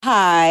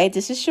Hi,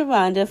 this is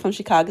Sharonda from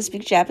Chicago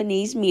Speak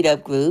Japanese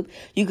Meetup Group.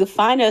 You can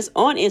find us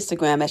on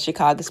Instagram at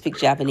Chicago Speak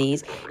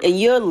Japanese, and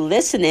you're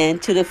listening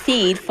to the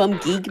feed from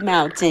Geek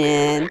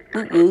Mountain.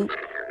 Woo woo.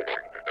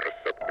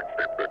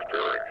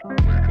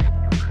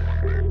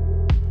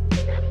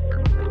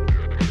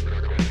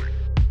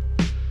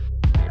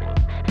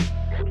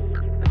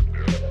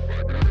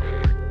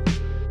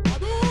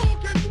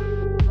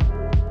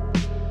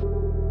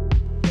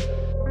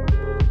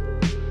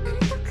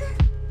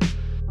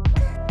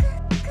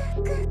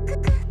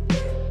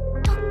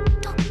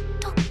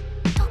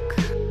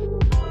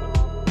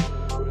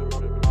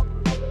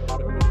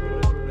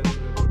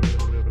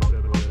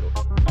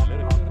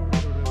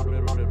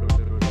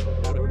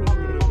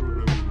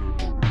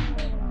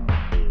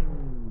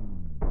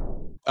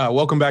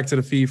 Welcome back to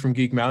the feed from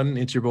Geek Mountain.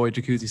 It's your boy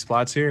Jacuzzi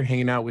Spots here,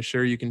 hanging out with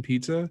Sure You Can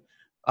Pizza,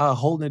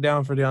 holding it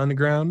down for the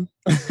underground,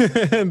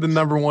 the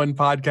number one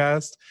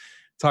podcast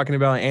talking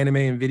about anime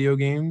and video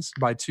games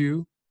by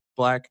two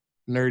black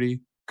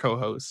nerdy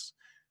co-hosts.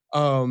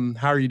 How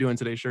are you doing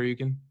today, Sure You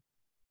Can?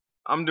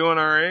 I'm doing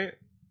all right.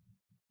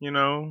 You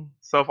know,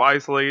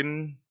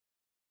 self-isolating.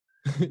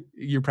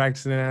 You're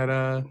practicing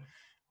at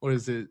what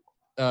is it?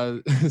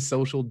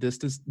 Social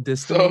distancing.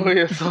 So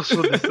yeah,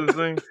 social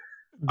distancing.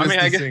 I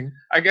mean,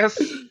 I guess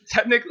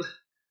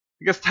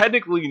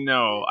technically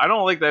no. I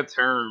don't like that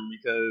term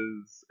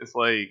because it's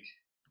like,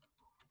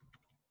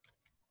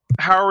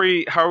 how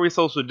are we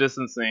social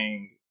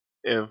distancing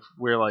if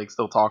we're like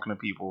still talking to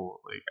people?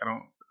 Like, I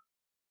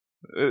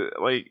don't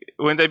like.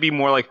 Wouldn't that be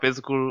more like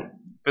physical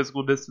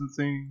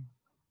distancing?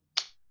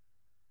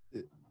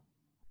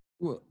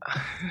 Well,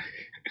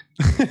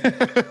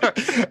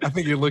 I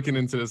think you're looking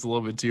into this a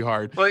little bit too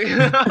hard. Like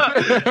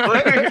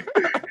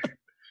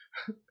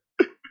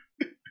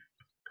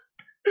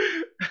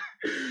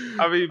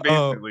I mean,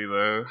 basically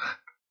though.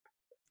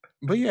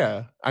 But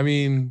yeah, I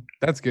mean,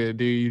 that's good,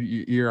 dude.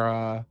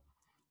 You're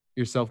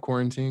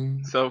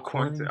self-quarantine.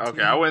 Self-quarantine.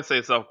 Okay, I wouldn't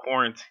say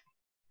self-quarantine.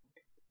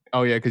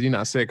 Oh yeah, because you're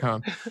not sick, huh?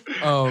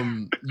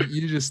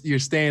 You're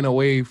staying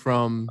away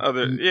from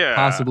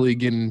possibly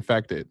getting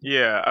infected.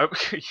 Yeah,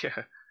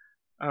 yeah.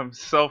 I'm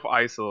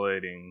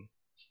self-isolating.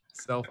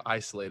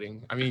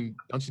 Self-isolating. I mean,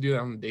 don't you do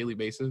that on a daily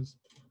basis?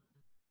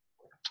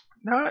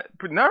 Not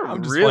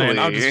I'm just really. Playing.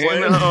 I'm just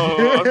playing. No,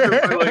 I'm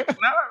just like,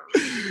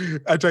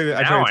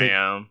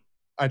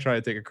 I try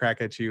to take a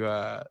crack at you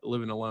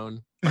living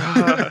alone.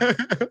 I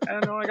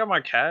don't know. I got my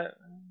cat.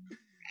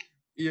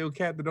 Yo,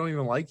 cat that don't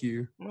even like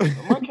you. My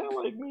cat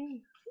like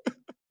me.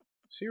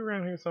 She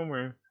around here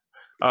somewhere.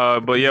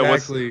 But yeah,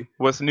 exactly.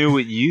 What's new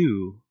with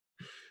you?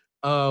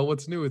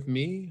 What's new with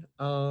me?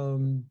 A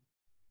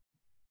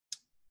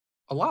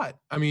lot.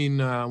 I mean,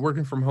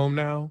 working from home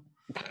now.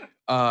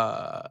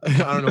 I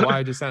don't know why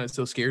I just sounded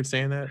so scared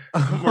saying that.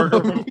 I'm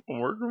working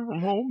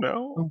from home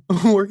now.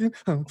 I'm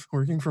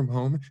working from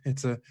home.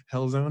 It's a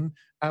hell zone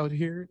out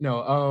here.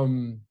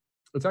 No,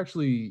 it's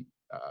actually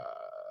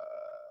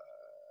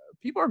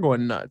people are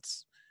going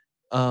nuts.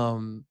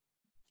 And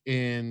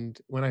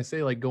when I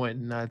say like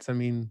going nuts, I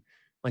mean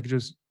like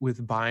just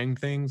with buying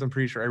things. I'm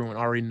pretty sure everyone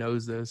already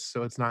knows this,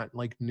 so it's not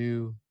like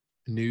new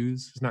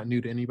news. It's not new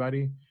to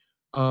anybody.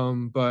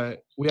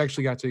 But we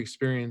actually got to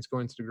experience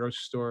going to the grocery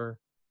store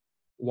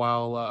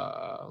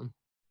while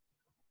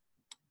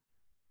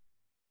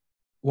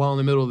in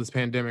the middle of this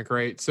pandemic,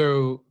 right?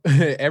 So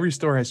every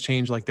store has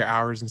changed like their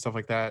hours and stuff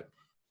like that.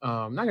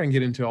 I'm not gonna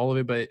get into all of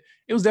it, but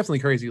it was definitely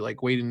crazy,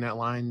 like waiting in that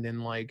line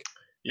and like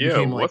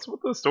what's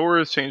with the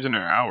stores changing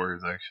their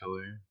hours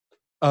actually?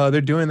 They're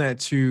doing that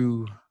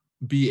to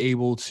be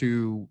able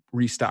to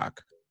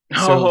restock.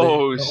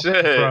 So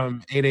shit!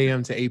 From 8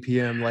 a.m. to 8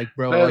 p.m. Like,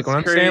 bro, that's like when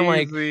I'm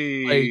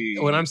crazy.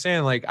 saying when I'm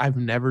saying like I've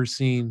never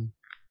seen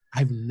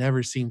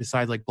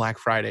besides like Black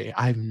Friday.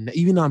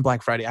 Even on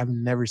Black Friday, I've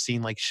never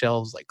seen like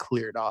shelves like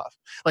cleared off.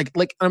 Like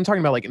I'm talking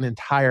about like an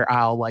entire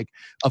aisle like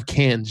of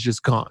cans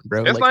just gone,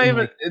 bro. It's like,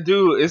 not even,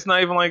 dude. It's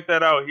not even like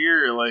that out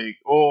here. Like,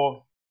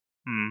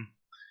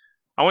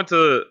 I went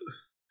to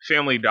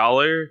Family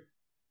Dollar,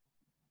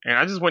 and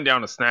I just went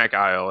down the snack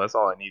aisle. That's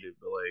all I needed.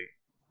 But like,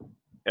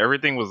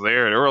 everything was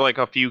there. There were like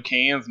a few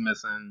cans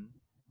missing,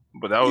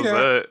 but that was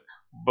it.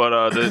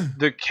 But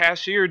the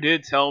cashier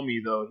did tell me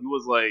though. He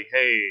was like,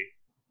 "Hey,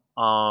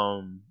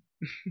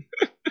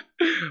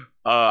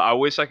 I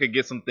wish I could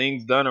get some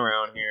things done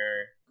around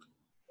here."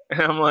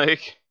 And I'm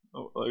like,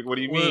 what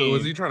do you mean?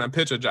 Was he trying to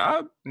pitch a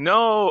job?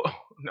 No,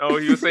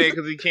 he was saying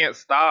because he can't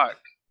stock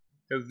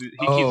because he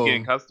keeps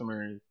getting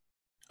customers.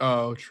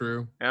 Oh,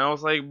 true. And I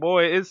was like,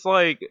 boy, it's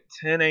like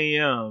 10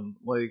 a.m.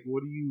 Like,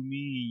 what do you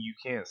mean you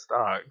can't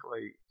stock?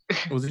 Like,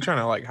 was he trying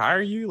to like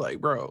hire you? Like,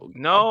 bro?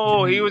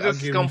 No, he was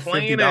just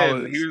complaining.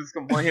 He was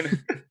complaining.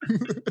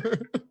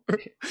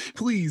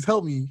 Please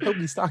help me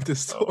stock this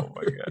store. Oh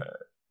my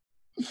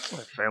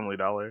god, Family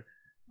Dollar.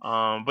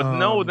 But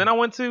no, then I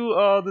went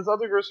to this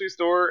other grocery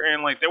store,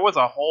 and like there was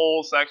a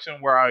whole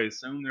section where I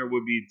assumed there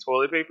would be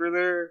toilet paper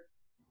there,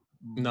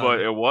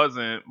 but it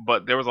wasn't.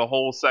 But there was a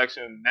whole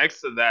section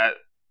next to that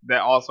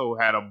also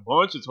had a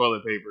bunch of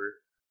toilet paper.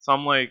 So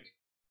I'm like,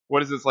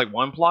 what is this, like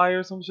 1-ply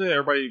or some shit?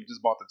 Everybody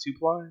just bought the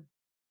 2-ply.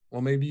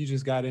 Well, maybe you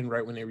just got in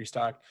right when they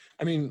restocked.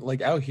 I mean,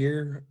 like out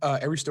here,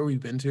 every store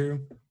we've been to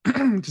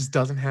just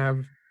doesn't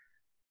have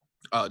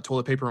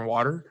toilet paper and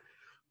water.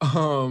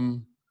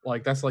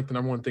 Like that's like the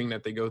number one thing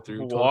that they go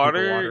through: toilet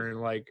paper, water,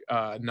 and like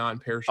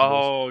non-perishables.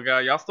 Oh god,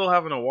 y'all still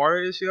having a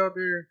water issue out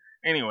there?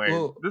 Anyway,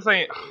 Well, this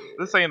ain't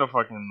a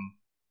fucking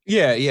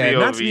yeah.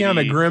 Not to be on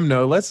a COVID grim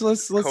note, let's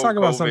talk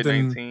about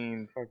something.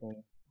 COVID-19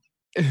 fucking.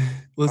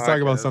 Let's talk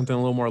about something a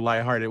little more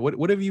lighthearted.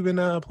 What have you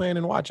been playing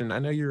and watching? I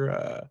know you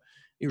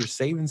were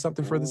saving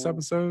something for this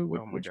episode.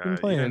 What you been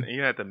playing? You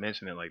didn't have to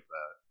mention it like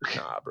that.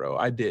 Nah, bro,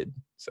 I did.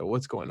 So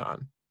what's going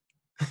on?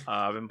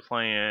 I've been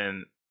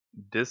playing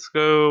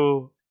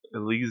Disco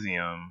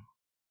Elysium.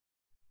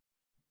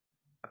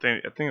 I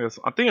think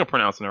I'm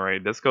pronouncing it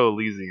right. Disco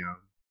Elysium.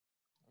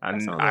 I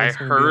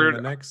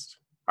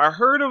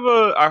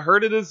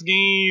heard of this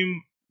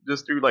game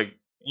just through like,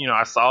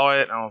 I saw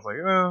it and I was like,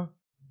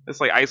 it's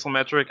like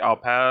isometric, I'll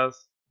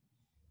pass.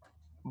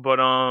 But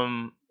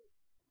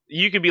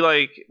you could be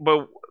like,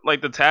 but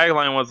like the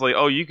tagline was like,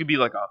 oh, you could be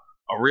like a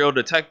real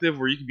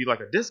detective, or you could be like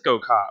a disco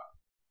cop.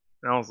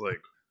 And I was like,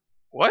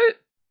 what?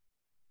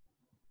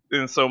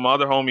 And so my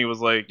other homie was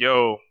like,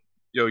 yo,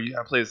 you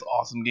gotta play this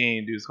awesome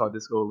game, dude. It's called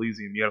Disco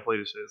Elysium. You gotta play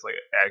this shit. It's like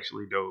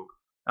actually dope.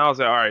 And I was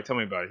like, all right, tell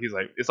me about it. He's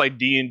like, it's like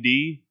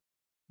D&D,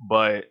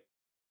 but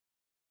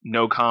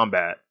no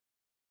combat.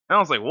 And I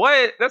was like,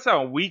 what? That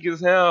sounds weak as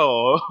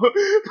hell.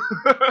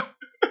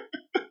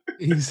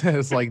 He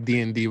says like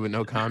D&D with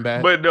no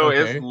combat. But no,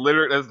 okay.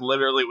 That's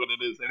literally what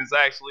it is, and it's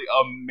actually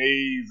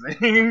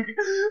amazing.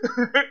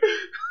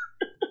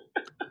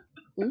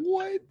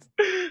 What?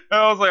 And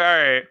I was like,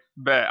 all right,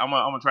 bet I'm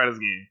gonna try this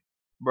game,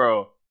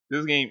 bro.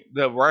 This game,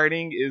 the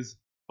writing is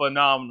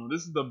phenomenal.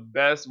 This is the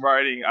best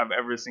writing I've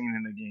ever seen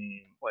in a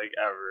game, like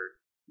ever.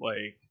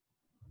 Like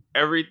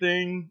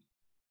everything,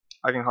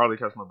 I can hardly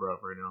catch my breath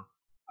right now.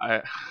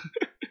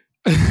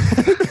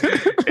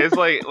 It's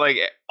like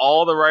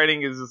all the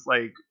writing is just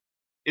like,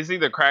 it's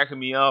either cracking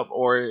me up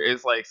or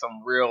it's like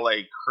some real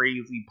like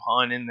crazy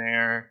pun in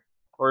there,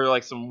 or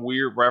like some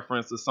weird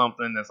reference to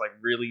something that's like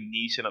really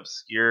niche and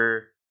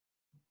obscure.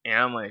 And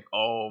I'm like,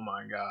 oh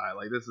my god,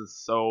 like this is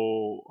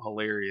so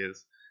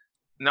hilarious.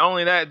 Not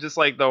only that, just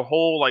like the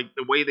whole, like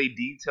the way they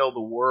detail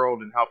the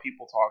world and how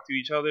people talk to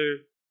each other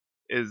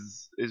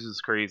is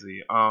just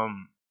crazy.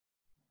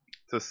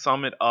 To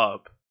sum it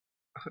up,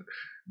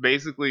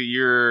 basically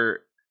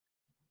you're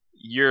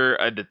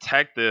a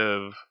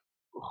detective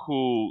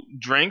who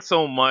drank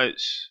so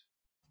much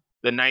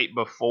the night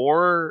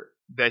before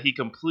that he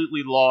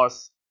completely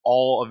lost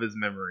all of his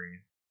memory.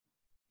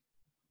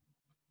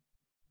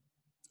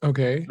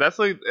 Okay. That's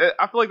like,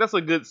 I feel like that's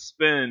a good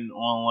spin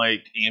on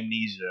like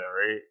amnesia,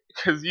 right?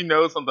 Because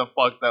something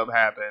fucked up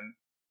happened,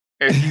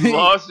 and you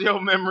lost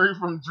your memory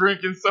from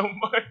drinking so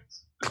much,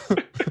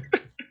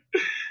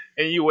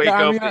 and you wake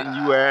up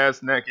and you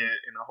ass naked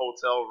in a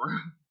hotel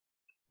room.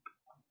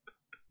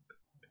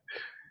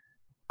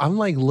 I'm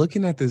like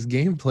looking at this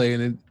gameplay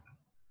and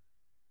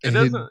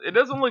it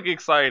doesn't look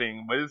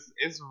exciting, but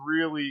it's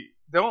really,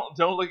 don't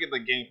look at the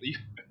gameplay.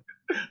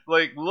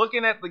 Like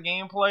looking at the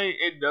gameplay,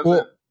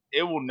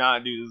 it will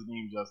not do this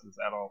game justice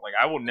at all. Like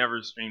I will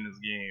never stream this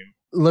game.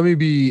 Let me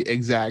be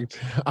exact.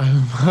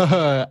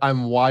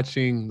 I'm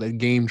watching the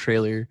game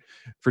trailer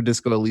for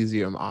Disco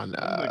Elysium on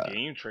the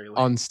game trailer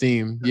on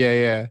Steam.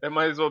 Yeah. That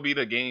might as well be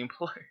the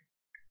gameplay.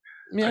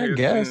 Yeah, I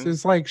guess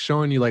it's like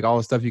showing you like all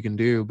the stuff you can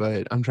do,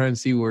 but I'm trying to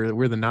see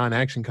where the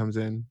non-action comes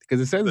in, because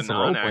it says it's a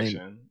role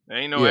playing. There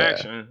ain't no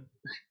action.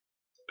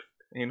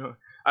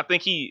 I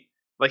think he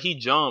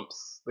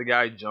jumps. The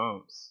guy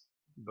jumps,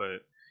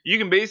 but you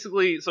can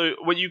basically. So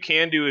what you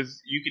can do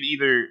is you could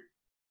either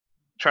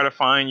try to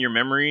find your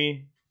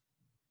memory,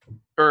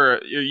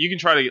 or you can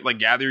try to like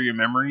gather your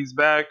memories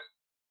back,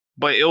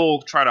 but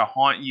it'll try to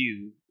haunt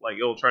you. Like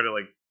it'll try to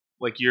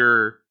like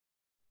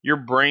your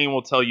brain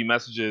will tell you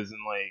messages, and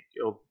like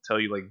it'll tell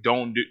you like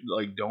don't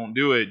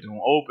do it,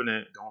 don't open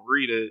it, don't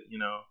read it,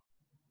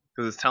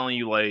 because it's telling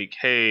you like,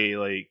 hey,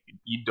 like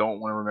you don't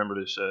want to remember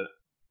this shit.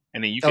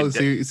 And then you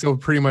can so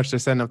pretty much they're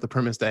setting up the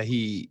premise that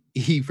he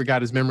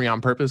forgot his memory on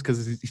purpose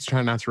because he's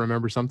trying not to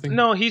remember something.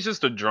 No, he's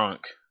just a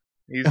drunk.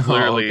 He's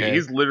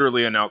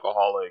literally an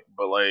alcoholic.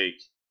 But like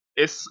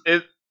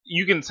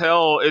you can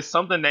tell it's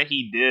something that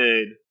he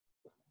did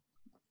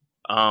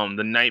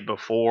the night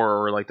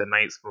before, or like the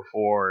nights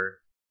before,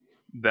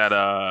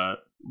 that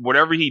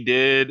whatever he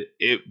did,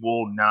 it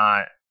will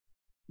not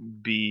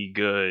be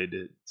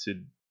good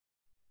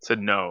to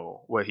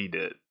know what he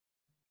did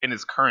in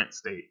his current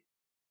state.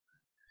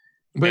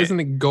 But isn't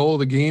the goal of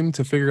the game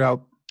to figure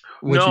out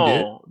what you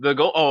did? No, the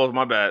goal. Oh,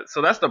 my bad.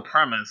 So that's the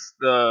premise.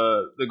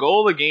 The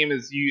goal of the game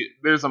is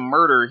there's a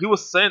murder. He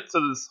was sent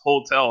to this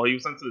hotel. He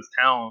was sent to this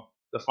town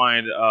to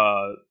find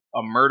a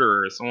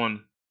murderer.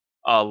 Someone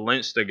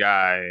lynched a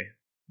guy.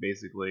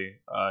 Basically,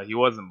 he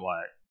wasn't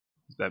black.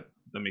 That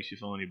makes you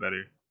feel any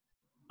better.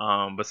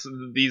 But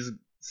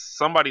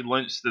somebody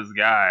lynched this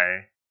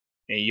guy,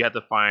 and you have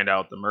to find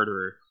out the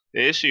murderer.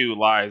 The issue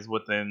lies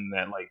within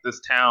that, like, this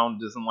town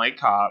doesn't like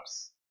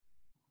cops,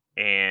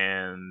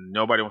 and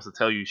nobody wants to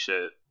tell you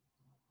shit.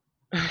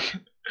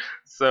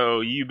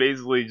 So you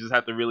basically just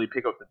have to really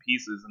pick up the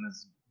pieces in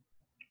this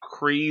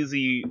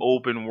crazy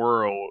open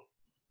world,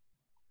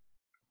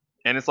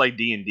 and it's like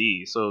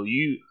D&D. So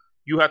you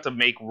have to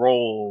make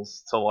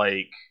rolls to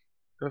like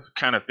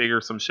kind of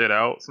figure some shit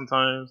out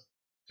sometimes.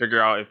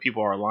 Figure out if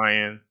people are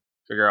lying.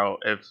 Figure out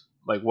if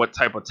like what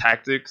type of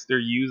tactics they're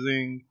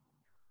using.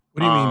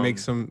 What do you mean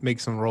make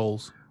some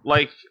rolls?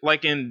 Like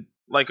on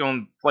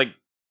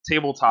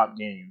tabletop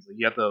games, like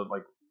you have to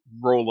like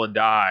roll a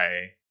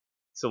die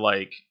to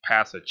like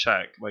pass a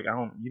check. Like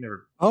you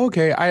never. Oh,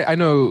 okay, I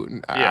know.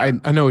 Yeah.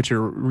 I know what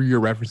you're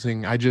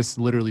referencing. I just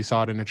literally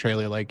saw it in a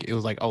trailer. Like it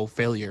was like, oh,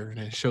 failure, and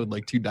it showed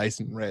like 2 dice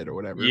in red or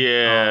whatever.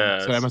 Yeah.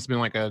 So that must have been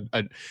like a.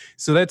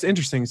 So that's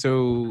interesting.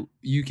 So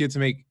you get to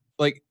make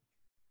like.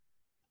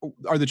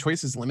 Are the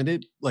choices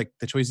limited? Like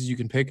the choices you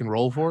can pick and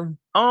roll for?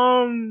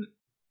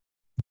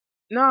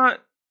 Not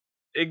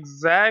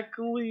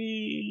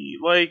exactly.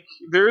 Like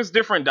there's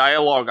different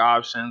dialogue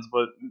options,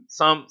 but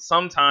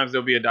sometimes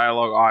there'll be a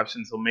dialogue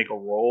option to make a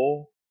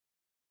roll.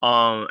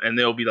 And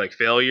there'll be like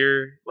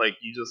failure, like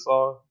you just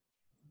saw.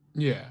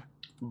 Yeah.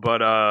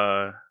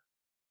 But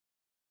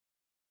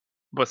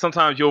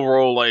sometimes you'll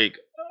roll like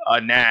a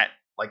nat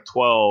like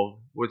 12,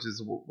 which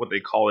is what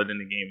they call it in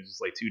the game. It's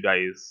just like 2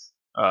 dice.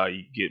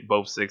 You get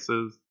both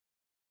 6s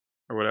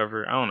or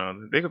whatever. I don't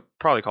know. They could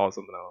probably call it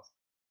something else.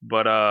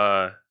 But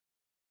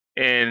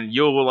and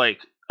you'll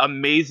like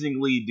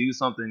amazingly do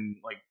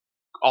something like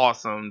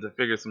awesome to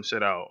figure some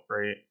shit out,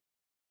 right?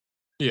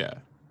 Yeah.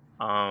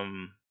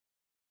 And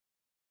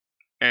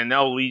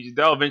they'll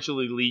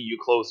eventually lead you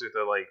closer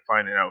to like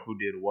finding out who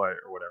did what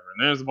or whatever.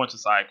 And there's a bunch of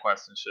side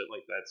quests and shit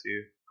like that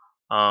too.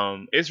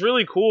 It's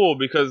really cool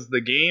because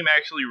the game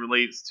actually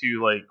relates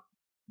to like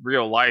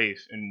real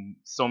life in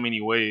so many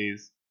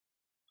ways.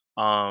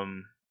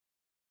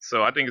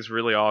 So I think it's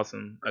really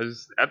awesome. I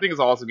think it's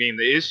an awesome game.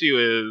 The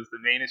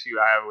main issue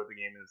I have with the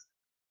game is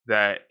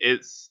that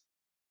it's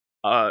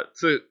to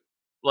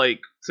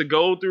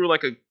go through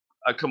like a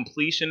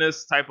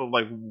completionist type of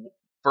like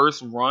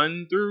first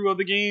run through of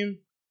the game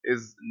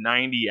is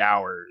 90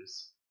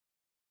 hours.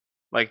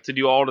 Like to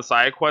do all the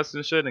side quests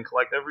and shit and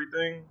collect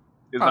everything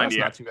is 90 That's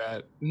not too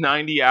bad.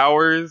 90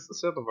 hours.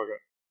 Shut the fuck up.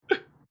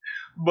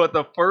 But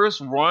the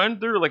first run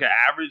through, like an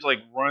average like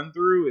run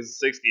through, is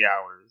 60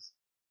 hours.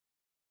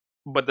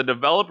 But the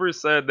developers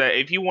said that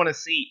if you want to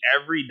see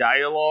every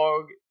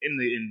dialogue in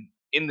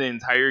the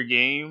entire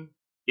game,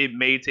 it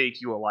may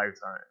take you a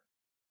lifetime.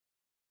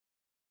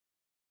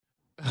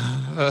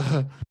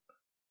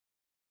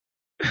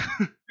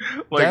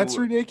 Like, that's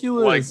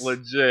ridiculous. Like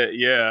legit,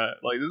 yeah.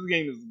 Like this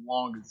game is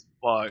long as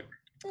fuck.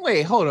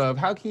 Wait, hold up.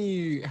 How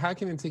can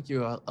it take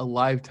you a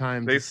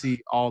lifetime to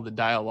see all the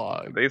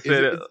dialogue? They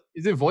said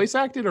is it voice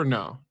acted or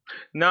no?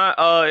 Not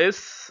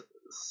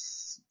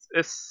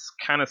it's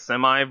kind of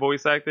semi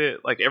voice acted.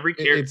 Like every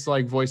character, it's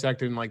like voice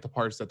acted in like the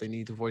parts that they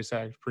need to voice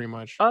act, pretty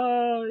much.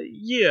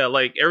 Yeah.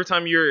 Like every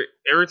time you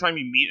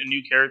meet a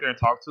new character and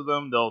talk to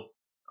them, they'll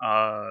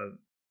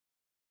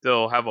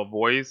have a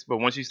voice. But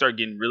once you start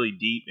getting really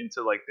deep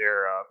into like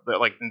their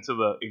into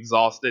the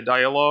exhausted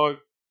dialogue,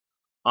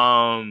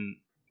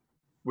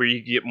 where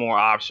you get more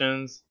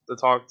options to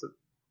talk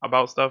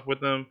about stuff with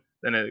them,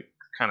 then it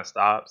kind of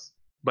stops.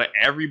 But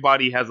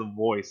everybody has a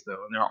voice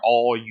though, and they're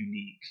all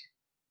unique.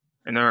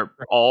 And they're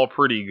all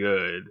pretty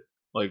good.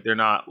 Like they're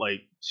not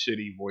like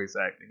shitty voice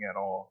acting at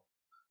all.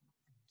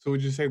 So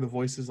would you say the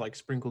voice is like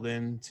sprinkled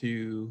in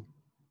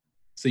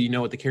so you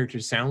know what the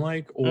characters sound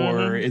like,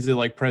 or is it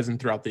like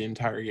present throughout the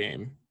entire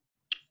game?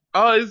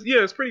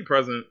 It's pretty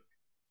present.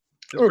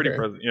 It's pretty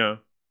present, yeah.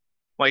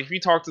 Like if you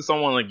talk to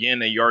someone again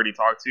that you already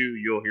talked to,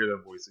 you'll hear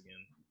their voice again,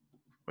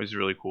 which is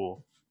really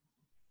cool.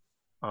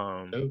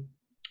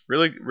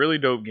 Really, really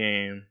dope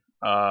game.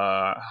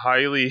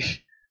 Highly.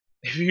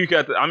 If you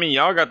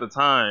y'all got the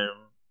time,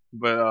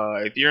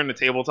 but if you're into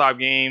tabletop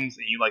games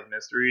and you like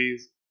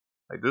mysteries,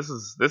 like this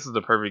is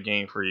the perfect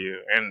game for you.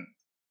 And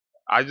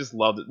I just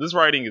loved it. This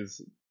writing is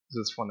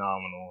just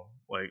phenomenal.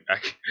 Like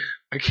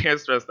I can't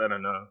stress that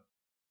enough.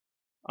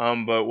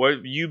 But what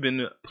have you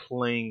been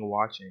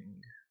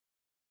watching?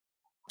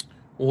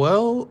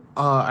 Well,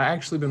 I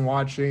actually been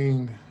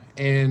watching,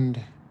 and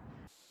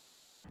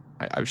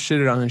I've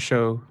shitted on the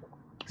show.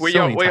 Wait,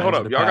 hold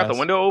up. Y'all got the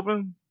window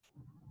open?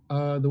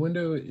 The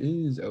window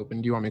is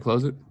open. Do you want me to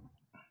close it?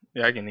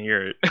 Yeah, I can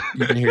hear it.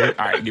 You can hear it?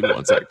 All right, give me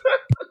 1 sec.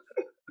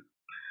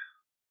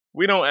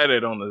 We don't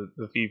edit on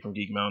the feed from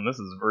Geek Mountain. This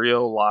is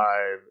real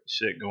live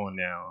shit going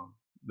down.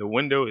 The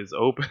window is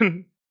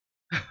open,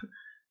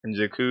 and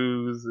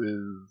Jacuz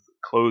is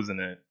closing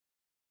it.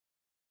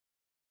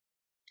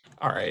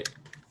 All right.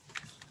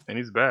 And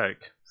he's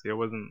back. See, I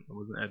wasn't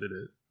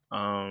edited.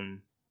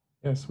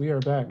 Yes, we are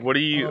back. What are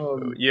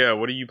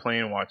you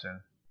playing and watching?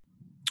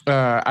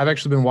 I've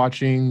actually been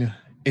watching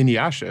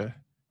Inuyasha.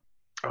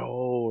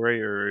 Oh,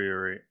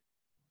 right.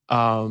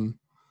 How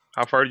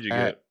far did you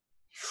get?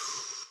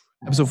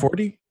 Episode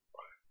 40?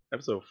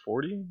 Episode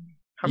 40?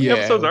 How many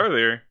episodes are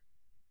there?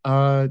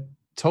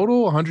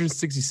 Total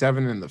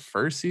 167 in the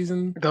first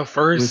season. The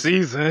first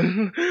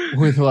season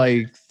with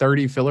like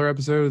 30 filler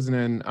episodes, and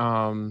then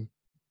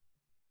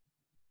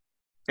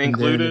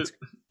included.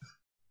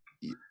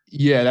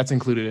 Yeah, that's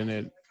included in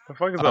it. The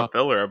fuck is a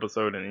filler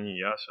episode in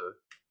Inuyasha?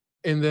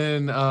 And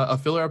then a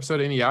filler episode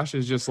in Inuyasha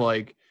is just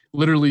like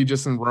literally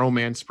just some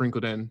romance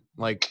sprinkled in.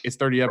 Like it's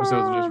 30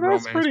 episodes of just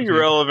romance. That's pretty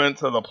relevant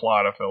to the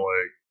plot, I feel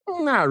like.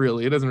 Not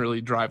really. It doesn't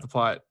really drive the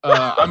plot.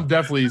 I'm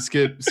definitely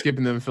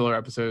skipping them filler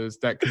episodes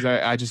because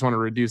I just want to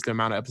reduce the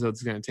amount of episodes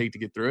it's going to take to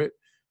get through it.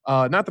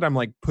 Not that I'm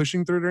like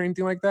pushing through it or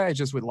anything like that. It's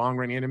just with long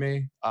run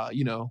anime,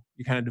 you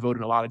kind of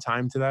devoted a lot of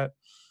time to that.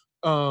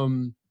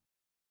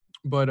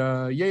 But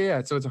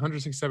yeah. So it's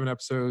 167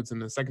 episodes,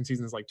 and the second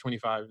season is like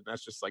 25, and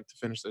that's just like to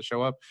finish the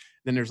show up.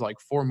 Then there's like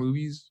 4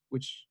 movies,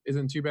 which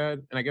isn't too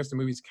bad. And I guess the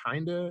movies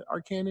kind of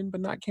are canon,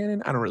 but not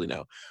canon. I don't really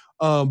know.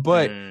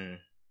 But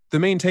the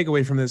main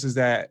takeaway from this is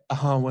that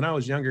when I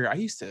was younger, I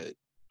used to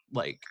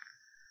like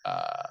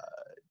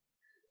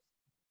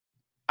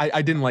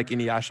I didn't like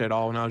Inuyasha at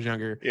all when I was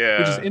younger. Yeah.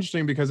 Which is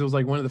interesting because it was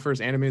like one of the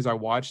first animes I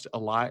watched a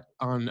lot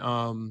on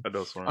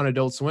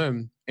Adult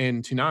Swim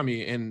and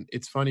Toonami. And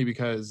it's funny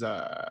because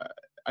I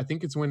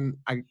think it's when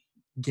I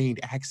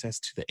gained access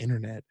to the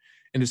internet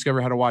and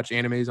discovered how to watch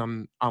animes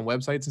on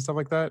websites and stuff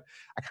like that.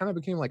 I kind of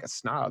became like a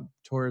snob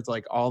towards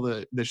like all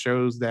the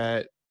shows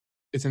that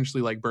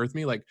essentially like birthed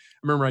me. Like I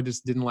remember I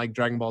just didn't like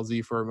Dragon Ball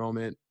Z for a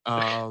moment.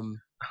 I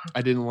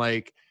didn't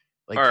like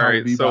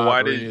Cowboy Bebop so or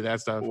any of that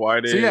stuff.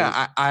 So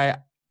yeah,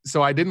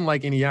 so I didn't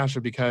like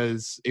Inuyasha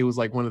because it was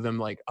like one of them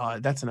like,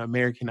 that's an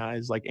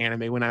Americanized like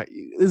anime.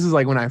 This is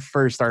like when I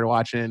first started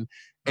watching,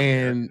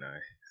 and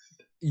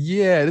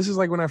yeah, this is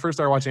like when I first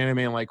started watching anime,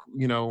 and like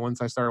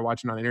once I started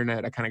watching on the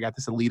internet, I kind of got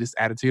this elitist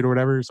attitude or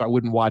whatever. So I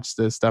wouldn't watch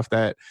the stuff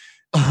that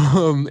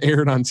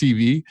aired on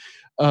TV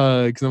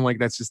because I'm like,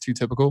 that's just too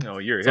typical. Oh,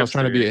 you're a hipster. I was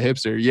trying to be a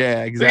hipster.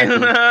 Yeah, exactly.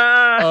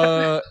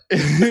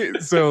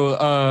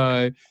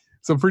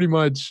 So pretty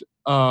much,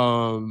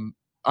 I'm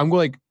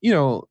like,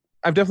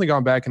 I've definitely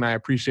gone back and I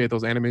appreciate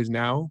those animes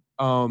now.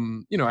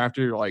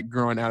 After like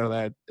growing out of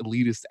that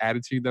elitist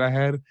attitude that I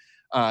had.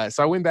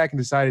 So I went back and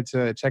decided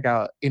to check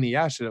out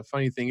Inuyasha. The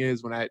funny thing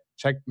is, when I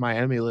checked my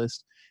anime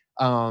list,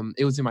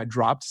 it was in my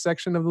dropped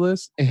section of the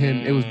list,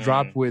 and it was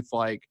dropped with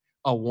like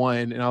a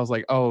 1, and I was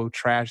like, oh,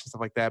 trash and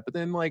stuff like that. But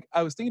then like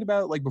I was thinking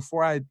about like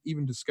before I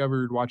even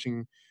discovered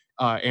watching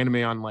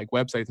anime on like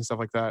websites and stuff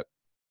like that,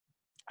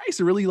 I used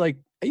to really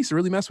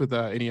mess with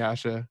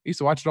Inuyasha. I used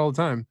to watch it all the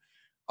time.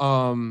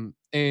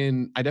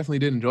 And I definitely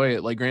did enjoy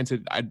it. Like,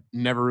 granted, I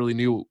never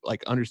really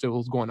understood what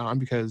was going on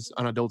because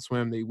on Adult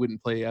Swim, they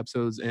wouldn't play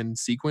episodes in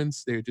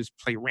sequence. They would just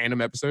play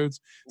random episodes.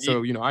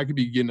 So, I could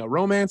be getting a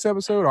romance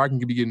episode or I can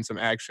be getting some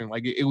action.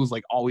 Like, it was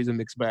like always a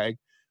mixed bag,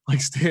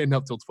 like staying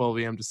up till 12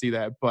 a.m. to see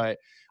that. But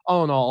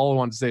all in all I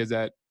wanted to say is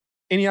that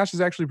Inuyasha is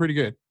actually pretty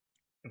good.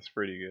 It's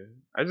pretty good.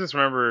 I just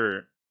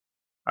remember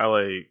I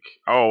would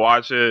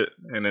watch it,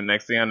 and the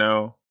next thing I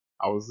know,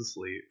 I was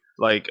asleep.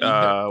 Like,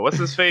 what's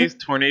his face?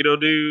 Tornado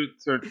dude,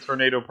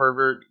 tornado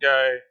pervert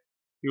guy.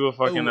 He would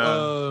fucking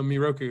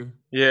Miroku.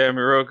 Yeah,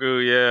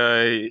 Miroku.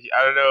 Yeah,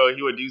 I don't know.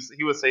 He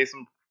would say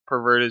some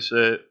perverted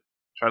shit,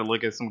 try to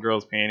look at some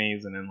girl's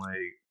panties, and then like,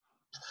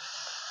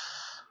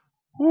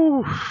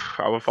 whew,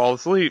 I would fall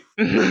asleep.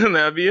 And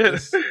that'd be it.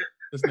 This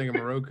nigga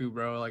Miroku,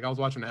 bro. Like, I was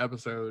watching the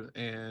episode,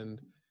 and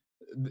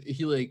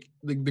he like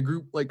the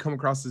group like come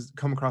across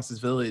this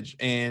village,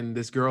 and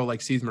this girl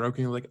like sees Miroku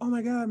and like, oh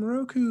my god,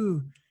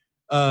 Miroku.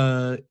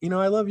 I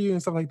love you and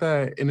stuff like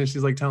that. And then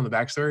she's like telling the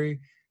backstory.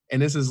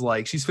 And this is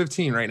like, she's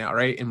 15 right now,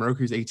 right? And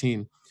Moroku's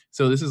 18.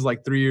 So this is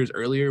like 3 years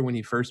earlier when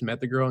he first met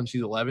the girl and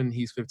she's 11,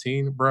 he's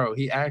 15. Bro,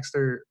 he asked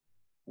her,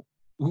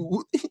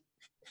 would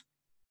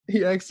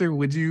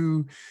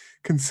you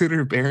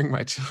consider bearing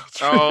my children?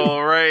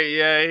 Oh, right.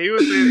 Yeah. He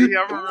was, I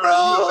remember.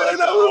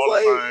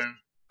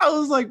 I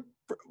was like,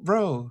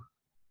 bro,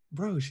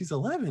 she's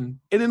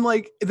 11. And then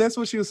like that's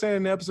what she was saying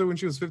in the episode when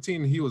she was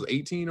 15 and he was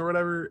 18 or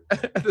whatever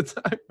at the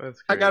time.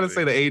 I gotta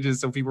say the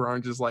ages so people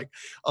aren't just like,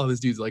 oh, this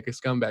dude's like a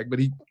scumbag, but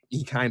he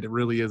kind of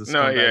really is a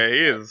scumbag. No, yeah, he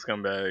is a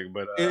scumbag.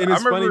 But I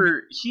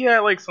remember he had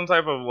like some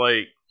type of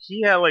like,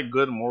 he had like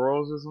good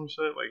morals or some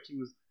shit. Like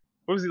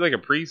what was he, like a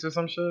priest or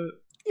some shit?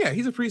 Yeah,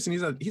 he's a priest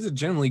and he's a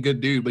generally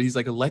good dude, but he's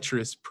like a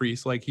lecherous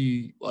priest. Like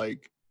he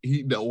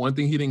the one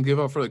thing he didn't give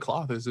up for the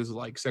cloth is his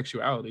like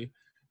sexuality.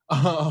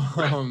 All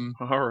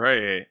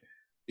right.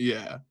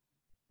 Yeah,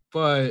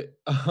 but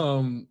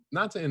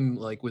not to end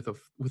like with a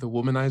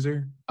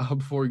womanizer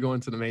before we go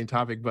into the main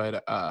topic,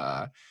 but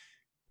I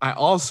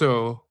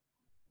also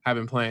have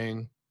been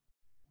playing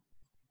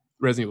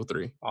Resident Evil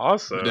 3.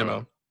 Awesome. The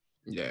demo.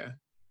 Yeah,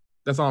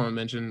 that's all I'm gonna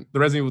mention. The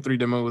Resident Evil 3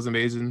 demo was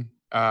amazing.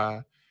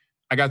 I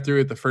got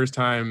through it the first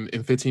time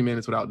in 15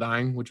 minutes without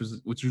dying, which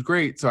was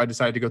great. So I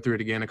decided to go through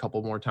it again a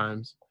couple more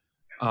times.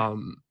 I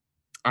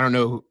don't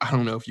know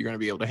if you're gonna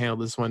be able to handle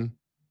this one.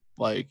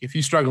 Like, if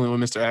you're struggling with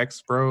Mr.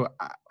 X, bro,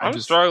 I'm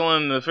just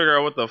struggling to figure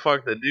out what the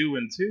fuck to do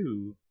in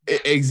 2.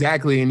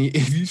 Exactly, and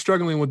if you're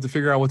struggling with to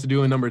figure out what to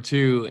do in number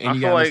 2, and I you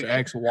feel got like Mr.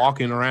 X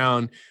walking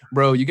around,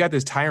 bro, you got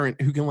this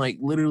tyrant who can like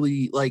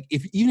literally like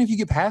even if you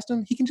get past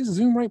him, he can just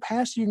zoom right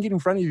past you and get in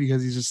front of you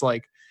because he's just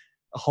like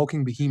a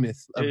hulking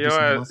behemoth of just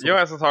muscle. your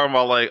ass is talking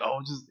about like, oh,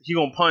 just he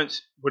gonna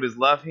punch with his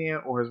left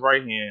hand or his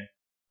right hand,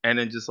 and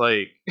then just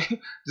like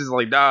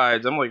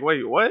dodge. I'm like,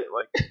 wait, what?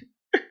 Like,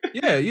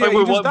 Yeah, like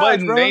with what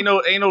dodge, button? bro. Ain't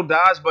no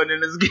dodge button in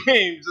this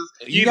game.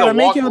 Just you gotta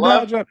make him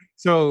dodge up.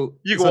 So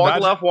you can walk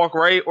left, walk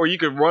right, or you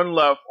can run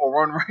left or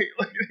run right.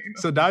 Like,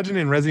 So dodging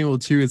in Resident Evil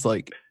 2 is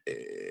like,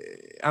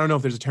 I don't know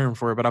if there's a term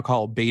for it, but I'll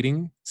call it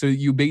baiting. So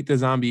you bait the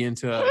zombie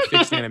into a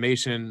fixed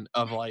animation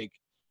of like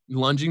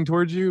lunging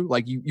towards you.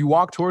 Like you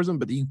walk towards them,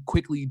 but you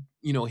quickly,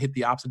 hit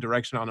the opposite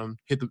direction on them,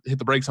 hit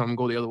the brakes on them,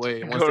 go the other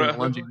way. And once they're in the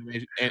lunging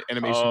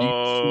animation, you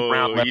swoop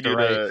around left or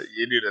right.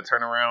 You do the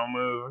turnaround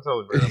move. I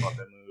totally forgot about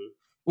that move.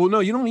 Well,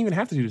 no, you don't even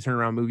have to do the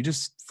turnaround move. You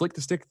just flick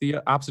the stick the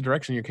opposite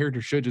direction. Your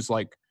character should just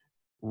like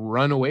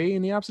run away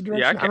in the opposite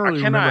direction. Yeah, I don't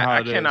really remember how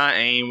it is. I cannot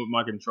aim with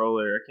my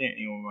controller. I can't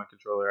aim with my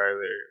controller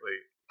either.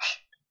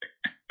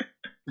 Like,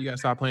 you gotta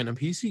stop playing them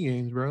PC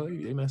games, bro.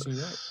 They messing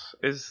you up.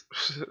 It's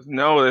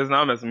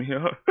not messing me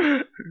up.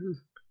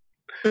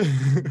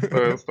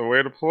 That's the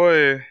way to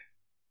play.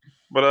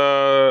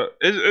 But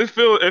it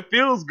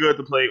feels good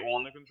to play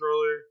on the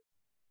controller.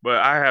 But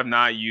I have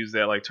not used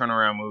that like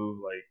turnaround move.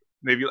 Like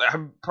maybe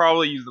I've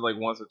probably used it like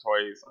once or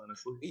twice,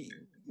 honestly.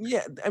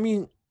 Yeah, I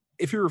mean,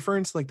 if you're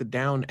referring to like the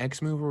down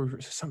X move or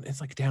something, it's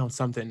like down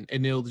something,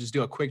 and it'll just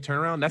do a quick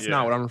turnaround. That's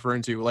not what I'm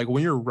referring to. Like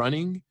when you're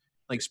running,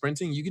 like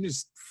sprinting, you can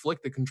just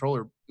flick the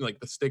controller, like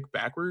the stick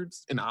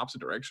backwards in the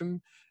opposite direction,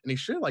 and they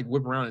should like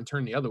whip around and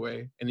turn the other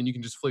way, and then you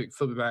can just flip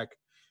it back,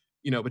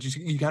 But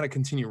you got to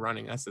continue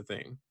running. That's the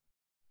thing.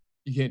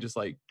 You can't just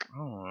like.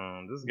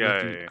 Oh, this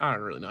guy. I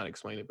don't really know how to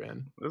explain it,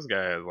 man. This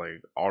guy has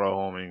like auto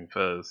homing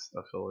fist.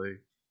 I feel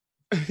like.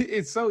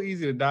 It's so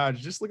easy to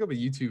dodge. Just look up a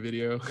YouTube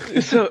video.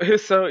 It's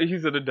so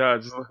easy to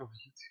dodge. Just look up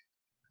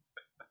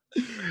a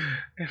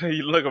YouTube.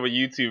 You look up a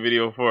YouTube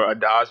video for a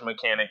dodge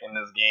mechanic in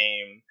this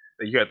game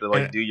that you have to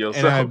like do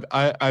yourself.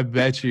 And I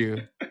bet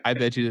you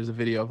there's a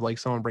video of like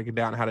someone breaking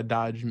down how to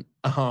dodge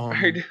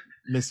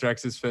Mr.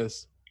 X's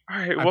fist. All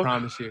right, I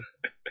promise you.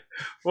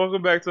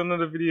 Welcome back to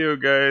another video,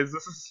 guys.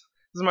 This is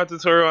my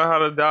tutorial on how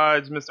to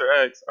dodge Mr.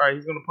 X. All right,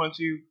 he's gonna punch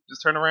you.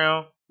 Just turn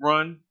around,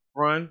 run.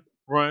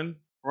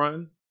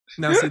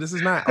 Now, see, this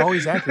is not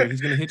always accurate.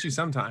 He's going to hit you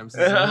sometimes.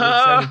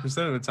 70%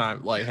 of the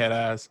time, like head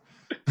ass.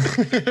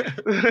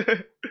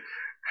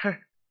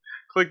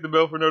 Click the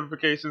bell for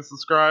notifications,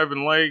 subscribe,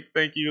 and like.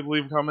 Thank you.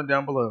 Leave a comment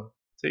down below.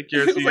 Take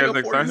care. See you guys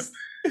next time.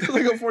 It's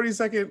like a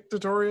 40-second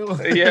tutorial.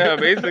 Yeah,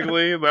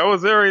 basically. That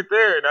was it right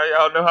there. Now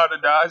y'all know how to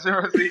dodge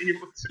Resident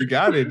Evil 2. You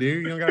got it,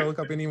 dude. You don't got to look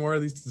up any more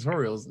of these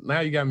tutorials.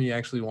 Now you got me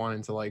actually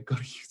wanting to like go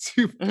to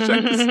YouTube and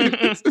check to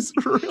see if this is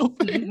a real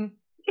thing.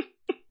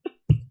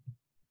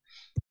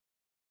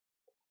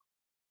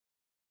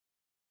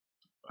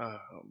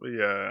 But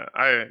yeah,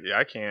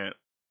 I can't.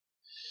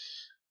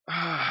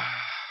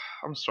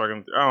 I'm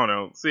struggling. I don't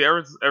know. See,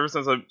 ever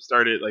since I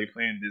started like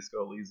playing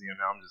Disco Elysium,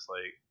 now I'm just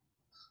like,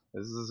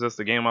 this is just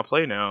a game I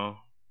play now.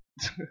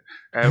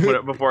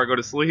 And before I go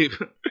to sleep.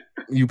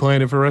 You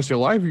playing it for the rest of your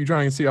life? Or you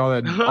trying to see all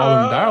them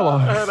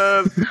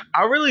dialogues?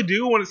 I really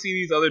do want to see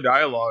these other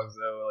dialogues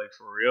though, like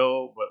for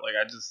real. But like,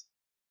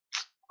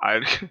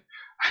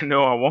 I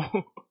know I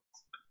won't.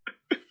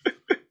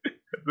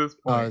 At this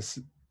point.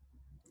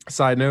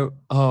 Side note,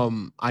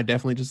 I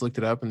definitely just looked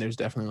it up, and there's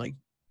definitely like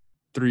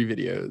 3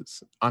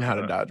 videos on how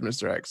to dodge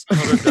Mr. X.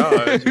 How to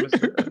dodge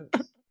Mr.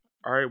 X.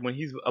 All right, when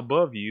he's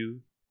above you,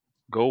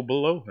 go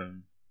below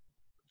him.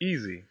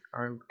 Easy.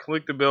 All right,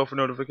 click the bell for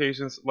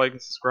notifications, like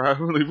and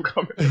subscribe, and leave a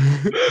comment.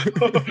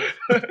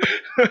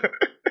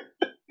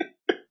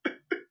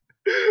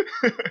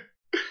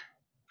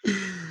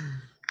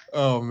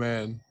 Oh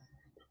man,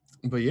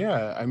 but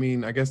yeah, I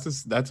mean, I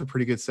guess that's a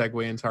pretty good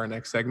segue into our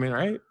next segment,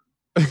 right?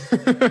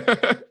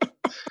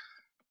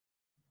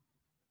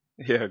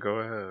 Yeah, go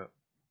ahead.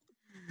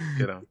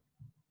 Get on.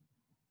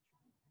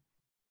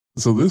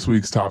 So this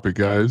week's topic,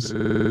 guys,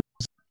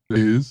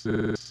 is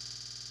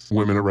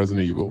women of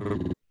Resident Evil.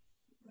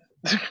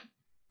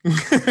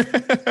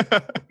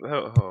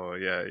 Oh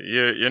yeah,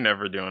 you're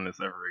never doing this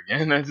ever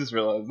again. I just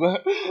realized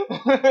that.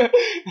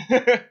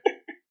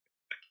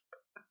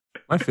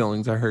 My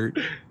feelings are hurt.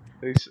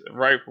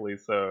 Rightfully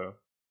so.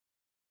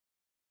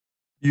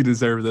 You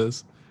deserve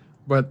this.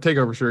 But take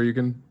over, sure you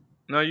can.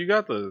 No, you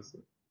got this.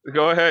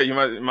 Go ahead. You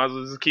might as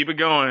well just keep it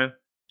going.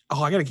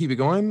 Oh, I gotta keep it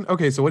going?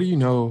 Okay, so what do you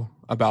know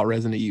about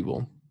Resident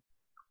Evil?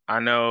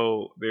 I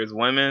know there's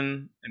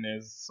women, and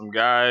there's some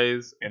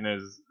guys, and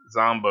there's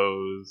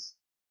zombos,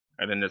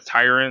 and then there's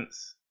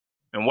tyrants,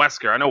 and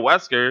Wesker. I know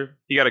Wesker,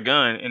 he got a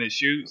gun, and it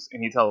shoots,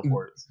 and he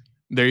teleports.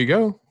 There you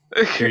go.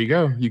 There you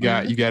go. You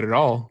got it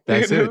all.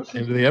 That's it.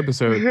 End of the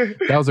episode.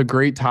 That was a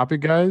great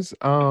topic, guys.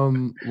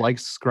 Like,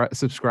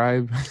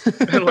 subscribe.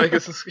 Like,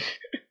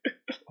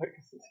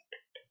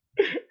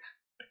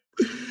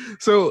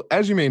 So,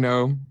 as you may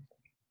know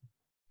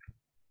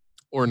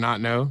or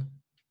not know,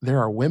 there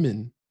are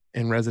women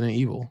in Resident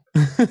Evil.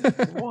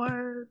 What?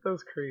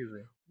 That's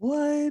crazy.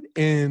 What?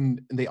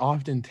 And they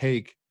often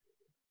take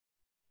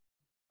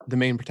the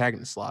main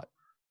protagonist slot,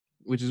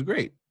 which is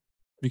great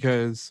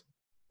because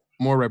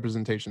more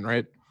representation,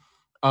 right?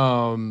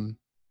 I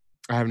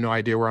have no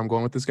idea where I'm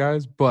going with this,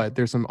 guys, but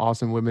there's some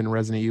awesome women in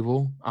Resident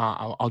Evil.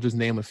 I'll just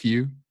name a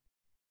few: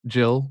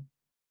 Jill,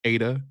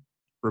 Ada,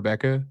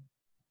 Rebecca.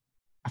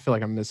 I feel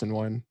like I'm missing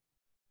one.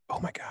 Oh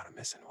my god, I'm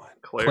missing one.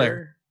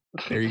 Claire.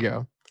 There you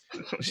go.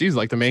 She's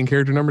like the main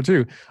character number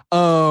 2.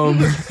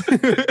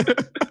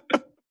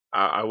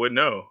 I would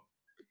know.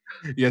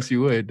 Yes, you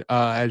would.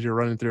 As you're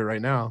running through it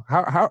right now,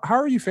 how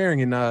are you faring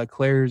in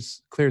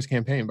Claire's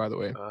campaign? By the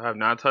way, I have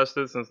not touched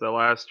it since the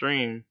last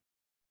stream.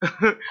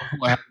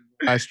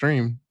 I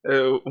stream.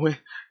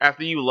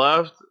 After you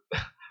left,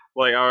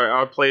 like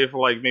I played for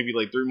like maybe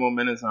like 3 more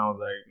minutes, and I was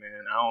like,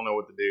 man, I don't know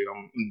what to do.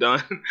 I'm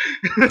done.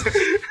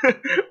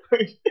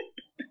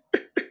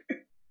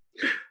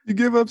 You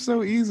give up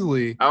so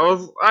easily.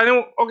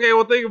 Okay,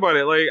 well, think about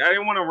it. Like, I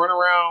didn't want to run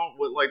around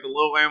with like the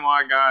little ammo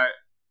I got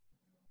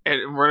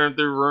and running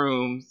through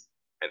rooms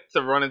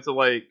to run into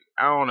like,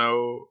 I don't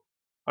know,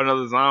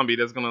 another zombie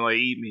that's gonna like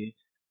eat me.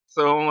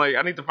 So I'm like,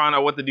 I need to find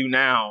out what to do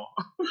now.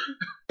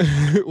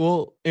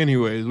 Well,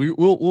 anyways,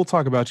 we'll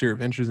talk about your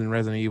adventures in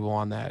Resident Evil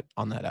on that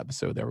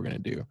episode that we're gonna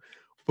do.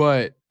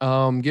 But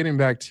getting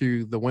back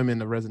to the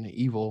women of Resident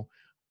Evil,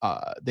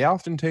 they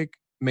often take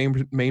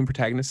main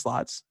protagonist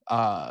slots.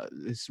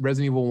 It's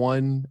Resident Evil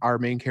 1. Our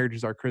main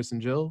characters are Chris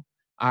and Jill.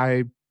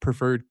 I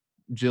preferred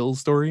Jill's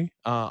story,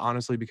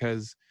 honestly,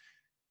 because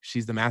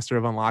she's the master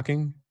of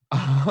unlocking.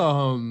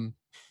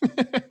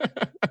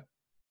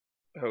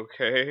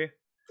 Okay.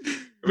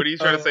 What are you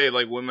trying to say?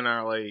 Like, women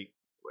are like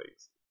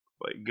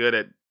good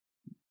at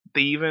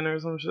thieving or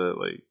some shit?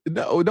 Like,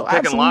 no,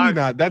 absolutely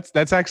not.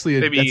 That's actually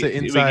that's an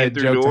inside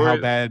joke to how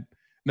bad.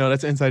 No,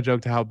 that's an inside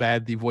joke to how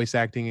bad the voice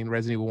acting in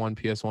Resident Evil 1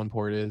 PS1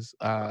 port is.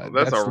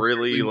 That's a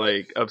really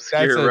like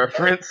obscure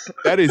reference.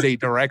 That is a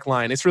direct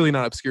line. It's really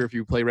not obscure if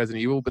you play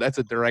Resident Evil, but that's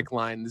a direct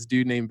line. This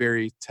dude named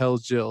Barry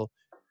tells Jill,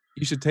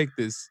 "You should take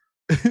this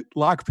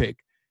lockpick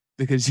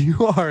because you,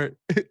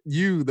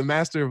 the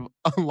master of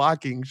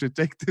unlocking, should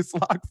take this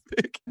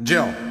lockpick."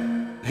 Jill,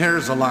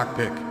 here's a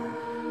lockpick.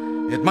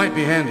 It might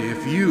be handy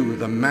if you,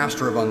 the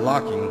master of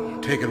unlocking,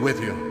 take it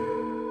with you.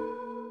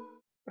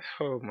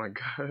 Oh my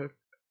god.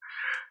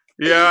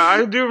 Yeah,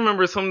 I do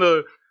remember some of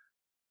the.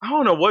 I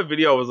don't know what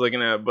video I was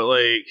looking at, but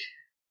like,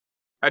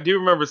 I do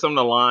remember some of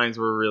the lines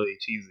were really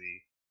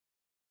cheesy.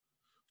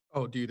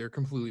 Oh, dude, they're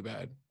completely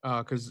bad.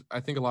 Because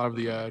I think a lot of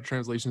the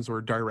translations were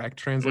direct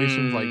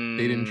translations. Like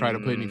they didn't try to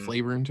put any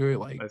flavor into it.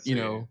 Like That's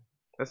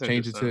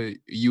change it to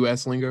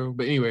U.S. lingo.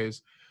 But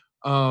anyways,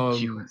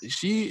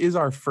 she is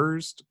our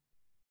first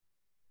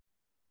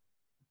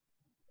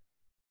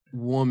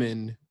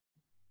woman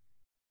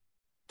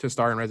to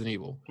star in Resident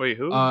Evil. Wait,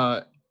 who?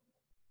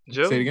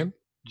 Jill? Say it again.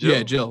 Jill?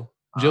 Yeah, Jill.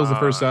 Jill's the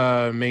first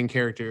main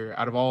character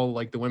out of all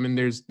like the women.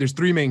 There's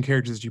 3 main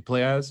characters that you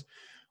play as.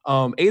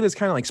 Ada's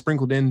kind of like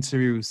sprinkled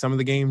into some of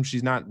the games.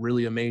 She's not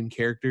really a main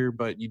character,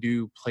 but you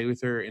do play with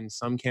her in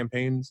some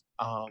campaigns,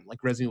 like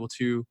Resident Evil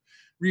 2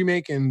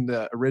 remake and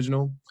the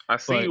original. I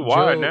see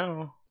why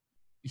now.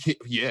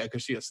 Yeah,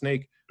 because she's a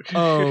snake.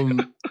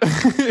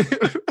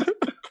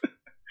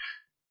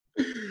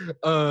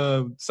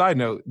 Side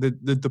note: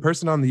 the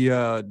person on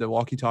the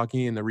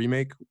walkie-talkie in the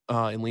remake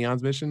in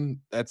Leon's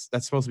mission, that's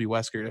supposed to be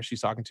Wesker that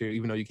she's talking to,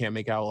 even though you can't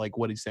make out like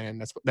what he's saying.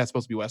 That's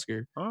supposed to be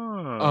Wesker.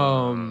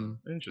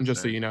 Interesting.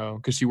 Just so you know,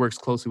 because she works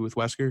closely with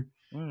Wesker,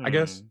 I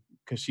guess,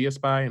 because she's a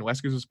spy and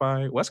Wesker's a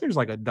spy. Wesker's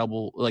like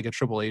a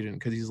triple agent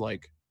because he's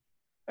like,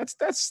 that's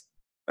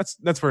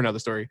for another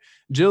story.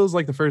 Jill's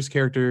like the first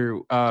character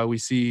we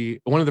see,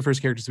 one of the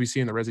first characters we see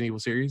in the Resident Evil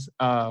series,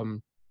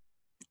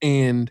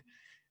 and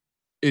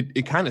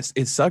it kind of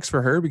sucks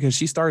for her because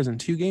she stars in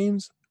 2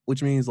 games,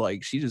 which means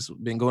like she just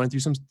been going through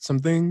some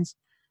things.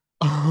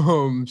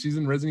 She's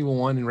in Resident Evil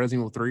 1 and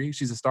Resident Evil 3.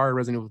 She's a star in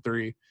Resident Evil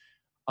 3.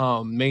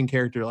 Main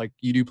character, like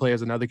you do play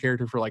as another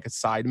character for like a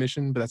side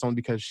mission, but that's only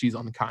because she's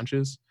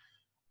unconscious.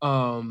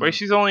 Wait,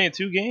 she's only in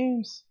 2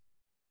 games?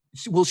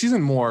 She's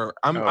in more.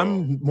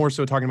 I'm more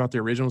so talking about the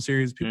original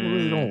series. People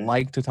really don't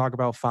like to talk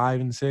about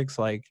 5 and 6.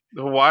 Like,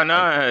 why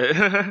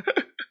not?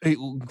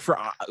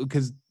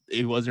 Because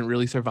it wasn't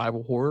really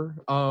survival horror.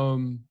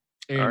 And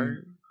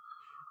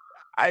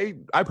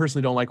I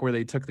personally don't like where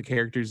they took the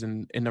characters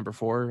in number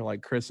 4,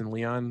 like Chris and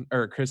Leon,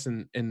 or Chris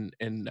and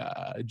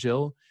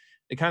Jill.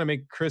 They kind of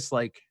make Chris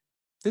like,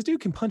 this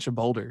dude can punch a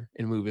boulder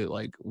and move it.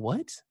 Like,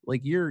 what?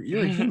 Like you're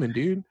a human,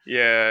 dude.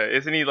 Yeah,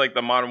 isn't he like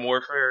the Modern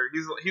Warfare?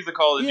 He's a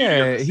Call of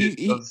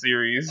Duty of the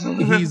series.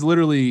 He's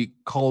literally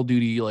Call of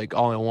Duty like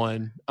all in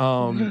one.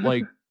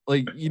 Like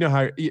you know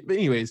how. But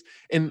anyways,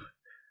 and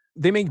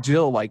they make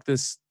Jill like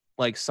this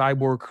like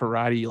cyborg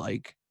karate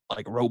like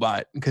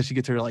robot because she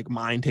gets her like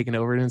mind taken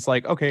over, and it's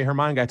like, okay, her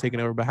mind got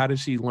taken over, but how did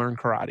she learn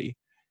karate?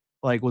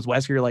 Like, was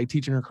Wesker like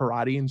teaching her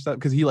karate and stuff?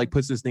 Because he like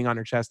puts this thing on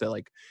her chest that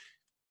like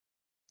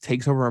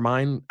takes over her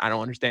mind. I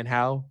don't understand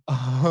how.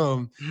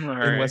 All And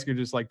right. Wesker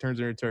just like turns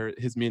her into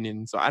his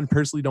minion. So I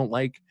personally don't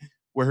like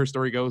where her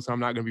story goes. So I'm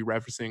not going to be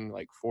referencing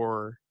like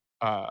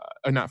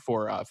not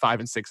 5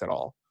 and 6 at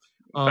all.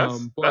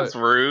 That's But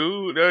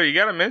rude. No, you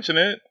gotta mention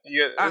it.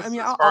 I mean,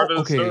 it's part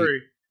of the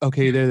story.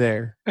 Okay, they're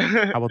there.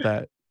 How about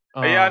that?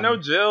 Yeah, I know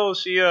Jill.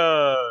 She's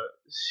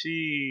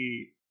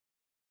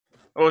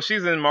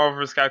in Marvel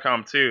vs.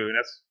 Capcom 2, and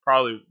that's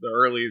probably the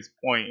earliest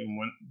point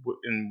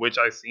in which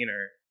I seen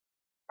her.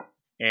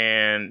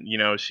 And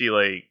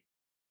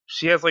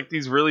she has like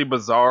these really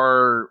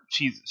bizarre.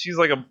 She's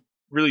like a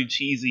really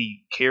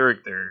cheesy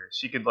character.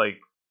 She could like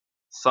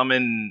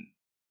summon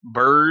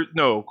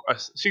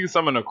she could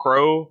summon a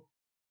crow.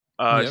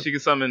 Yep. She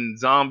could summon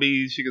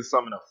zombies. She could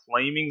summon a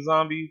flaming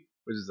zombie,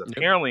 which is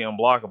apparently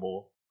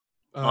unblockable.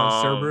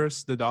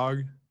 Cerberus, the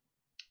dog.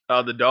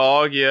 The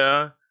dog,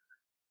 yeah.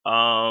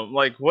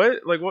 Like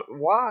what?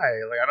 Why?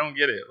 Like I don't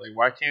get it. Like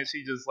why can't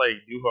she just like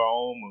do her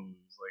own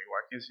moves? Like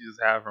why can't she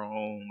just have her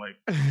own like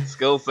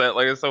skill set?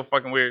 Like it's so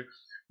fucking weird.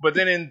 But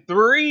then in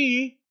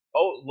 3,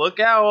 oh look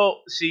out,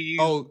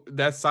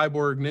 that's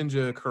Cyborg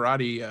Ninja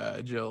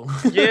Karate Jill.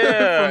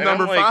 Yeah, from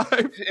number 5.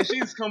 And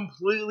she's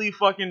completely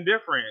fucking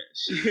different.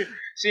 She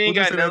ain't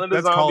We'll got none of the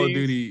that's zombies. Call of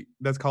Duty.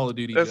 That's Call of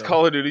Duty. That's Jill.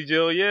 Call of Duty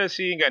Jill. Yeah,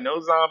 she ain't got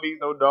no zombies,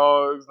 no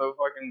dogs, no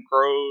fucking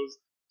crows.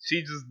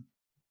 She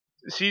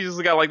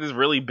just got like this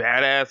really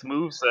badass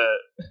moveset.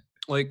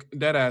 Like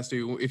dead ass,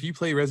 dude. If you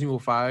play Resident Evil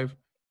 5,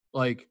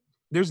 like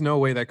there's no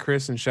way that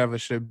Chris and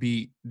Sheva should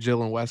beat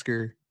Jill and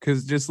Wesker,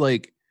 because just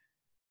like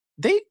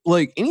they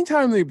like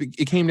anytime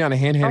it came down to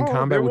hand-to-hand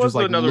combat, which was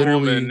like another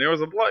literally woman. There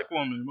was a black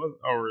woman.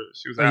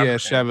 She was yeah, African.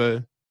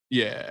 Sheva.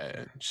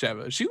 Yeah,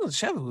 Sheva.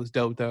 Sheva was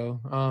dope though.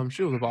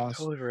 She was a boss.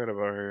 Totally forgot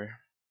about her.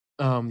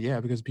 Yeah,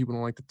 because people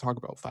don't like to talk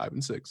about 5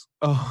 and 6.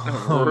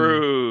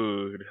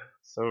 Rude.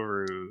 So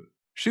rude.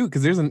 Shoot,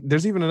 because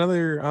there's even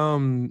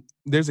another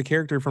there's a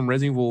character from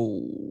Resident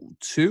Evil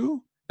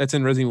 2 that's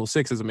in Resident Evil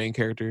 6 as a main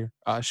character,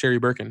 Sherry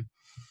Birkin.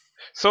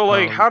 So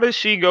like how does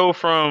she go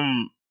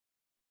from,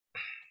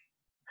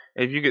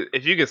 if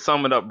you could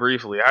sum it up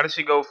briefly, how did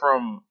she go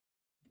from,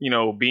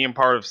 being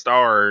part of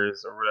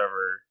Stars or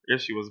whatever,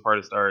 if she was a part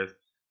of Stars,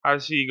 how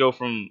did she go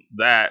from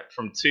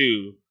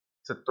 2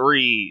 to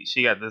 3,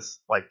 she got this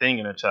like thing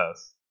in her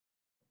chest?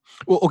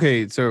 Well,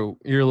 okay, so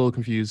you're a little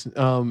confused.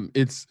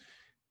 It's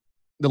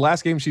the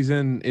last game she's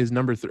in is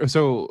number 3.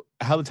 So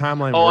how the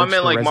timeline works? I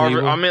meant like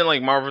Marvel. I meant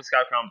like Marvel vs.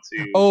 Capcom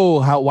 2.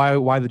 Oh,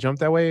 why the jump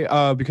that way?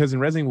 Because in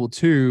Resident Evil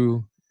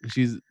 2,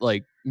 she's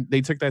like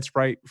they took that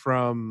sprite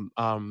from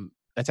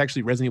that's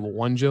actually Resident Evil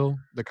 1 Jill,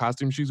 the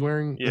costume she's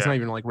wearing. Yeah. It's not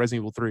even like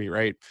Resident Evil 3,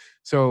 right?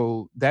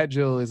 So that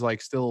Jill is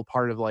like still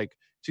part of like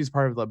she's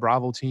part of the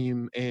Bravo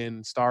team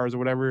and Stars or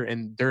whatever.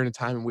 And during the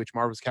time in which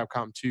Marvel vs.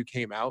 Capcom 2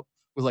 came out,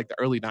 was like the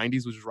early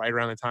 90s, which was right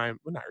around the time,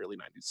 well, not early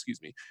 90s, excuse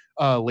me,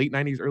 late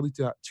 90s, early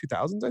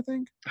 2000s, I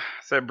think.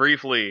 Said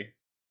briefly.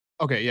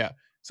 Okay, yeah.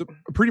 So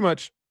pretty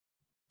much,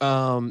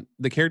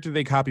 the character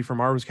they copied from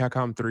Marvel vs.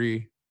 Capcom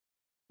 3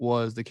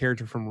 was the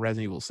character from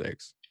Resident Evil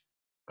 6.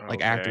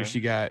 Like after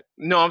she got.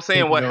 No, I'm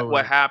saying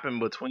what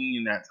happened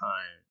between that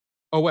time.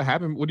 Oh, what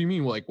happened? What do you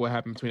mean? Like what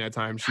happened between that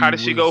time? How did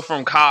she go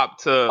from cop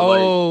to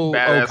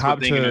badass cop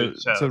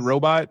to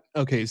robot?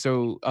 Okay,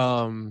 so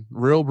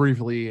real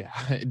briefly,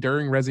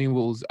 during Resident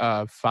Evil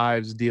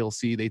 5's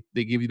DLC,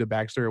 they give you the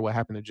backstory of what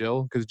happened to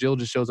Jill, because Jill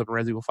just shows up in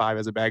Resident Evil 5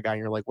 as a bad guy, and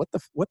you're like, what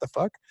the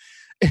fuck?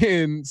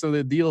 And so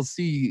the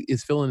DLC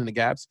is filling in the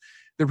gaps.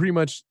 They're pretty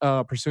much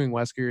pursuing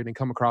Wesker, and they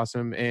come across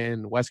him,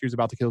 and Wesker's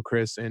about to kill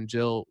Chris, and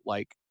Jill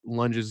like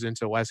lunges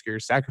into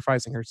Wesker,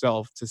 sacrificing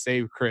herself to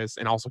save Chris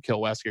and also kill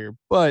Wesker,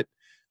 but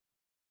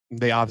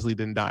they obviously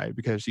didn't die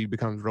because she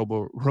becomes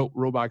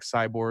robot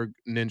cyborg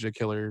ninja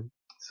killer.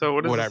 So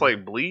what is this,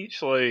 like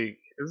Bleach? Like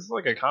is this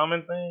like a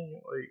common thing?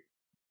 Like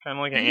kind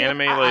of like an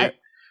anime? Like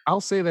I'll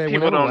say that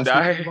people don't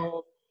die.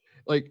 Involved,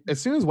 like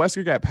as soon as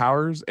Wesker got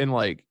powers, and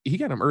like he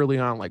got them early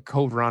on, like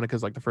Code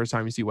Veronica's like the first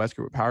time you see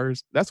Wesker with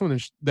powers. That's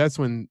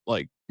when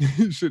like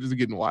shit is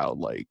getting wild.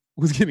 Like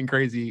was getting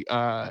crazy.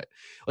 Like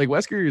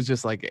Wesker is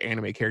just like an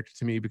anime character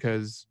to me,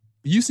 because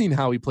you've seen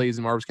how he plays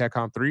in Marvel vs.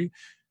 Capcom 3.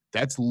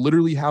 That's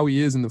literally how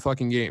he is in the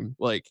fucking game.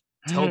 Like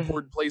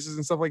teleport places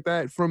and stuff like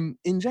that, from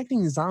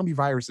injecting zombie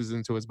viruses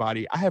into his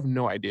body. I have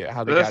no idea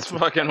how they got to. That's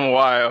fucking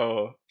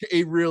wild.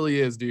 It really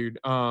is, dude.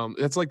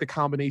 That's like the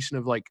combination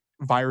of like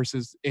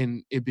viruses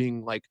and it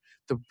being like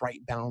the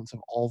right balance of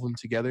all of them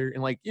together.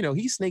 And like,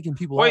 he's snaking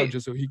people out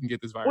just so he can get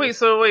this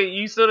virus. Wait,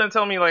 you still didn't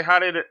tell me like how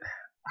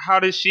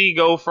did she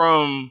go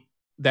from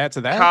that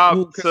to that?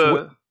 Cop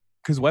to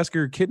because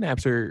Wesker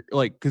kidnaps her,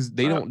 like, because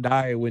they don't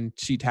die when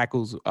she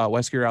tackles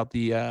Wesker out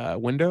the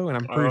window, and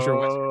I'm pretty sure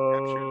Wesker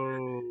captured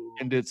her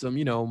and did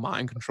some,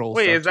 mind control.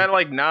 Wait, is that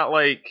like not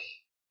like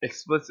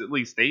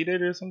explicitly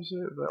stated or some shit?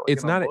 Is that, like,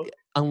 it's not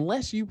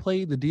unless you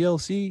played the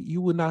DLC,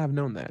 you would not have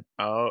known that.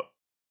 Oh,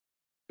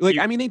 Like,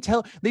 I mean, they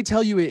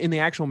tell you it in the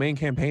actual main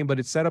campaign, but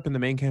it's set up in the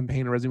main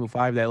campaign of Resident Evil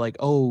 5 that like,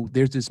 oh,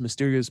 there's this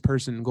mysterious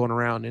person going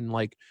around and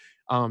like,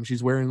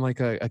 she's wearing like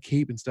a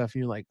cape and stuff, and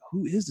you're like,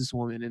 who is this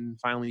woman? And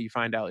finally you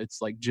find out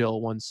it's like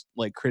Jill. Once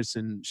like Chris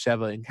and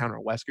Sheva encounter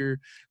Wesker,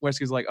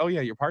 Wesker's like, oh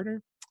yeah, your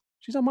partner?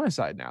 She's on my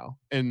side now.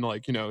 And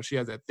like, you know, she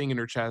has that thing in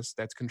her chest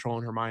that's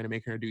controlling her mind and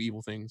making her do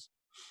evil things.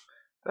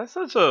 That's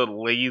such a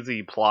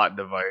lazy plot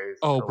device.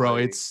 Oh, bro,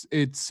 it's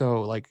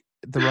so like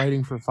the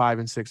writing for 5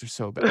 and 6 are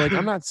so bad. Like,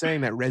 I'm not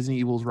saying that Resident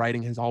Evil's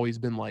writing has always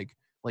been like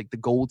the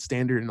gold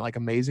standard and like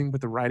amazing,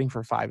 but the writing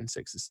for 5 and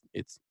 6 is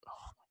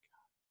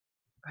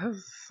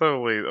That's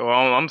so lazy. Well,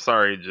 I'm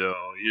sorry, Jill.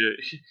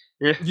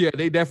 Yeah,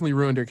 they definitely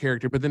ruined her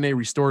character, but then they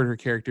restored her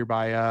character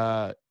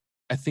by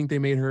I think they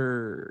made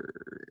her.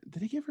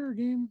 Did they give her a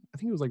game? I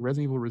think it was like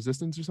Resident Evil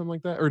Resistance or something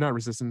like that, or not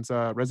Resistance.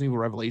 Resident Evil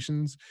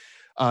Revelations.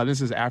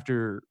 This is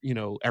after, you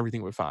know,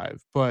 everything with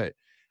 5, but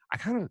I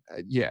kind of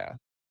yeah,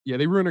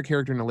 they ruined her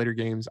character in the later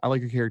games. I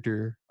like her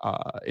character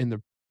in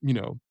the, you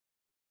know,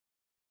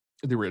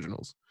 the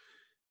originals,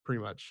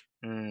 pretty much.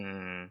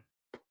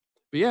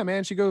 But yeah,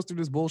 man, she goes through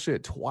this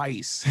bullshit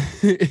twice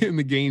in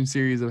the game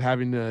series of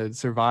having to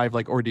survive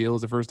like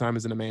ordeals. The first time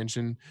is in a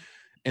mansion,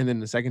 and then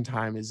the second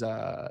time is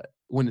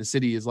when the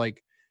city is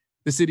like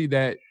the city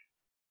that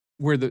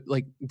where the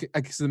like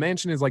because the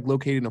mansion is like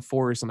located in a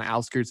forest on the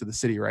outskirts of the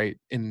city, right?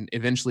 And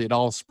eventually it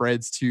all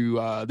spreads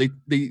to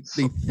they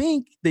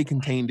think they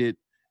contained it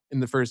in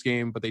the first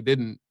game, but they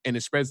didn't, and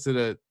it spreads to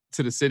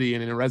the city.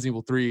 And in Resident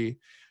Evil 3,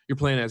 you're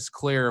playing as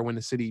Claire when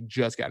the city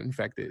just got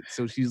infected,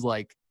 so she's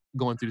like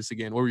going through this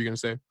again. What were you gonna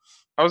say?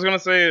 I was gonna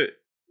say,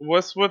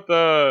 what's with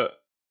the?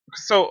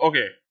 So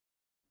okay,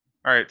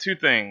 all right. Two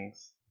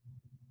things.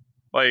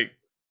 Like,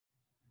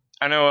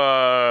 I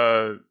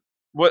know.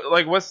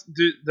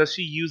 Does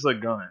she use a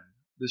gun?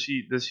 Does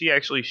she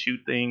actually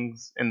shoot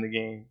things in the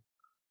game?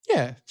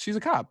 Yeah, she's a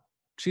cop.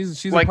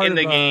 She's like a part in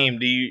the of, game.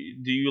 Do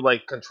you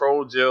like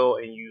control Jill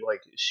and you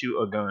like shoot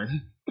a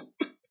gun?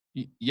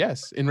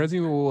 Yes, in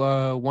Resident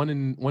Evil 1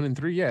 and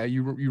 3, yeah,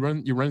 you're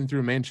running through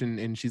a mansion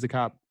and she's a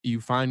cop.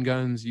 You find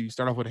guns. You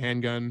start off with a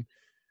handgun.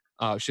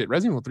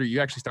 Resident Evil 3,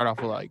 you actually start off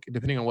with like,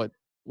 depending on what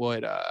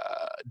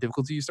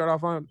difficulty you start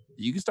off on,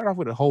 you can start off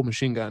with a whole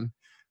machine gun.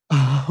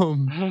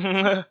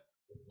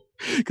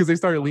 Because they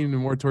started leaning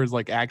more towards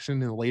like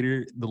action in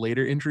the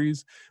later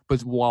entries,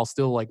 but while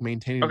still like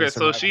maintaining. Okay,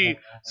 so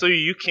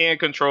you can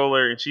control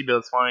her and she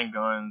does find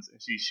guns and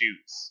she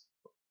shoots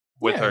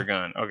with her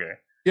gun. Okay.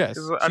 Yes,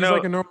 she's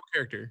like a normal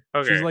character.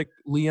 Okay. She's like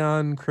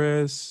Leon,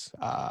 Chris,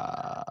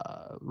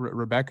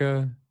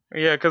 Rebecca.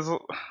 Yeah, because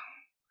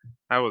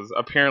I was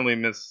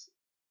apparently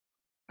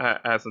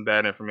had some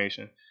bad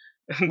information.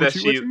 What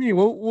you mean?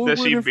 What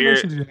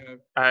information did you have?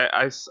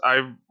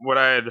 What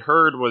I had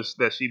heard was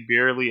that she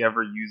barely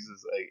ever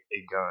uses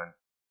a gun.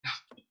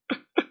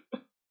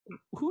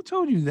 Who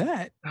told you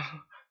that?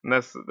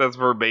 That's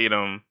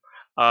verbatim.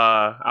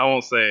 I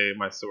won't say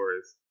my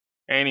source.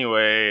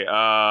 Anyway,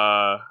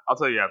 I'll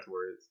tell you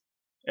afterwards.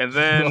 And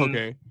then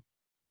okay.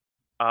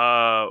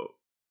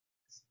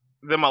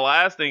 Then my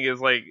last thing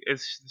is like,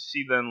 is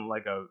she then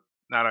like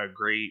not a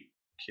great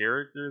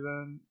character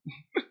then?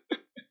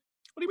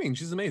 What do you mean?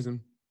 She's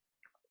amazing.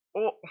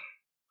 Well,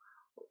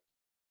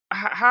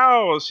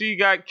 how she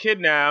got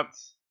kidnapped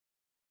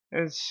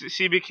and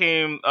she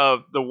became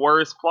the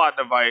worst plot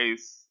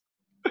device.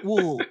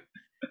 Well,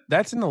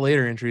 that's in the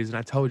later entries, and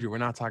I told you we're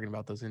not talking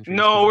about those entries.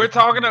 No, we're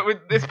talking about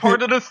it's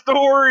part of the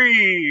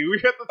story. We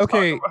have to talk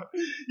about.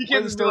 You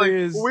can't just be like,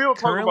 we don't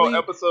talk about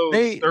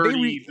episodes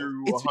 30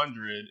 through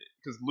 100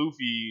 because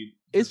Luffy.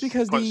 It's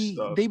because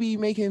they be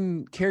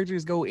making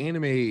characters go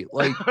anime.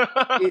 Like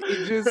it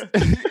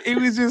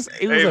was just.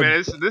 Hey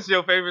man, this is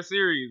your favorite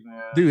series,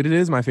 man. Dude, it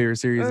is my favorite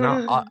series.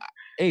 And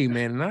hey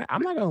man, and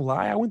I'm not gonna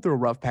lie, I went through a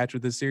rough patch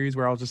with this series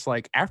where I was just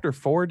like, after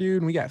 4, dude,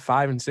 and we got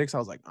 5 and 6, I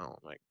was like, oh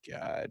my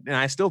god. And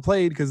I still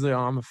played because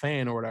I'm a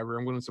fan or whatever.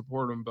 I'm gonna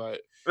support them,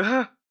 but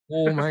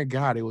oh my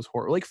god, it was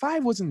horror. Like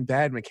 5 wasn't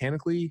bad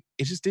mechanically.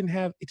 It just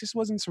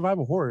wasn't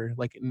survival horror.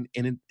 Like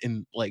in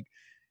like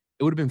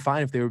it would have been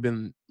fine if they would have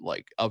been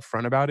like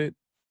upfront about it.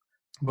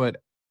 But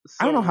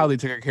I don't know how they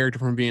took a character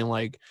from being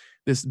like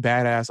this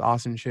badass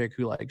awesome chick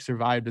who like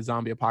survived a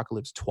zombie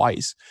apocalypse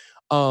twice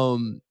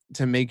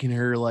to making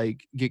her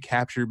like get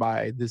captured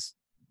by this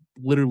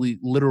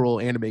literal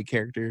anime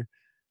character.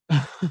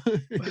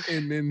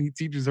 And then he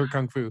teaches her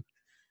kung fu.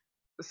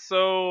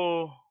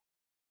 So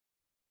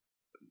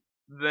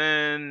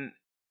then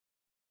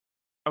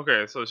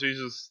okay, so she's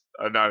just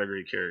not a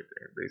great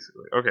character,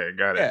 basically. Okay,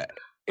 got it.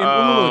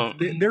 And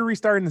look, they're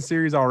restarting the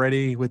series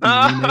already with these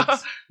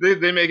remakes.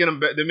 They're making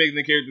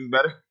the characters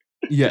better.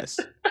 Yes,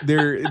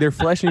 they're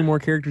fleshing more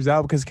characters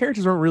out because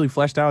characters weren't really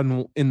fleshed out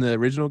in the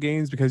original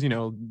games because, you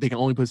know, they can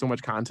only put so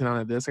much content on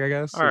a disc, I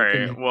guess. All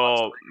right,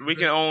 well, we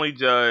can only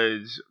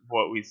judge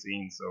what we've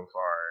seen so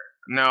far.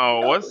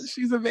 No, No, what's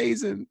she's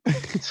amazing.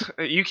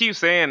 you keep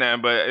saying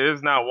that, but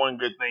there's not one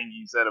good thing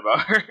you said about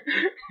her.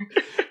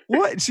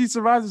 What? She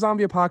survives the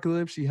zombie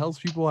apocalypse. She helps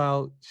people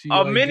out. She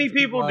Many gets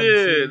people people out of the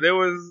did. city. There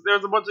was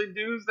a bunch of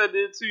dudes that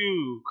did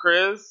too.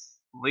 Chris,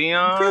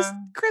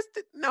 Leon,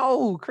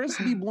 Chris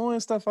be blowing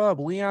stuff up.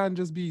 Leon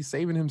just be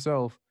saving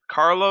himself.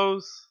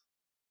 Carlos.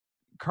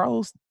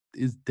 Carlos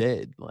is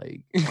dead.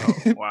 Like,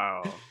 Oh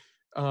wow.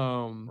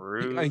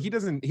 Rude. he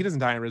doesn't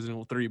die in Resident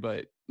Evil 3,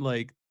 but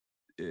like,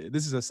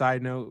 this is a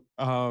side note.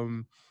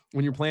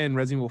 When you're playing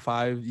Resident Evil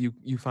 5,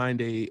 you find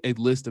a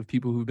list of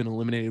people who've been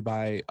eliminated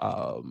by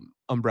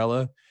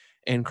Umbrella,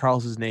 and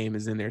Carlos's name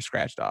is in there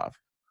scratched off.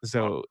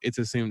 So it's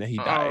assumed that he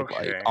died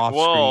like off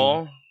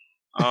screen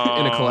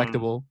in a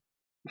collectible.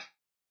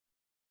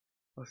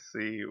 Let's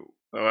see.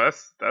 Oh,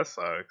 that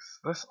sucks.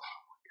 That's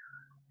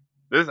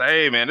this.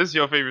 Hey man, this is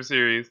your favorite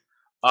series.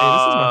 Hey,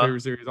 this is my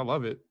favorite series. I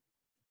love it.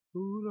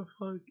 Who the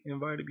fuck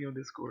invited me on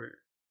Discord?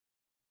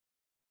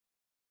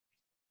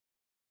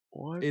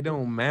 What? It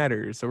don't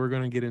matter. So we're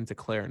gonna get into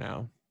Claire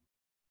now.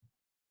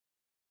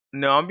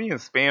 No, I'm being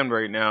spammed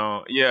right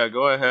now. Yeah,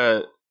 go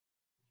ahead.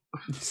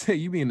 You say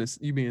you being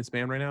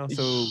spammed right now.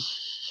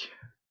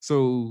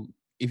 So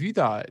if you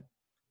thought.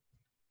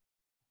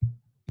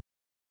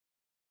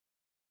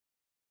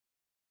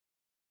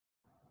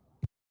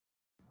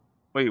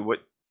 Wait, what?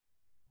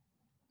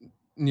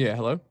 Yeah,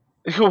 hello.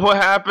 What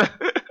happened?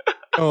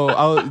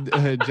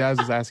 Jazz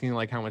was asking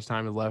like how much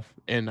time is left,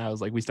 and I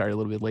was like, we started a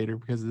little bit later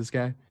because of this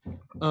guy.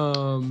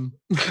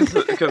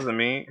 Because of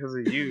me, because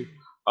of you.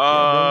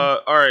 Yeah,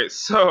 all right,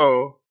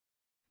 so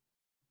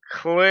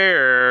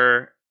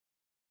Claire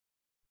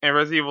and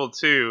Resident Evil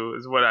 2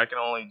 is what I can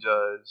only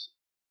judge.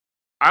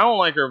 I don't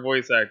like her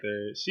voice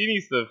actor. She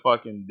needs to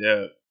fucking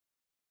dip.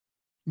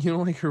 You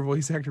don't like her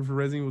voice actor for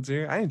Resident Evil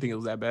 2? I didn't think it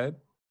was that bad.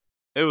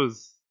 It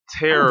was I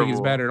terrible. don't think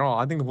it's bad at all.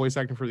 I think the voice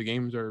acting for the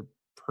games are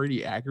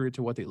pretty accurate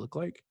to what they look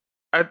like.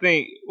 I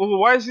think. Well,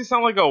 why does she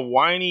sound like a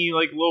whiny,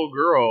 like little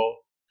girl?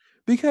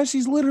 Because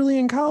she's literally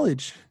in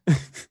college.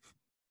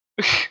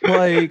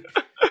 Like,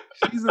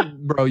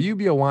 bro. You'd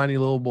be a whiny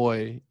little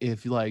boy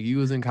if like you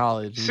was in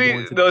college.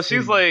 And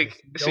She's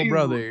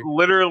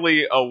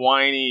literally a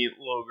whiny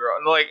little girl.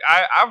 Like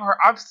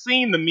I've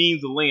seen the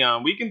memes of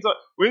Leon. We can talk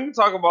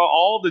about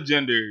all the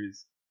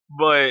genders,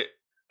 but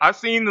I've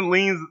seen the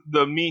memes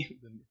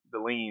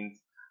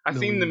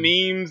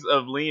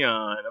of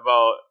Leon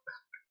about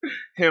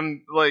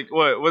him. Like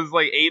what was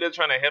like Ada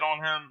trying to hit on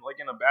him like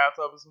in a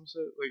bathtub or some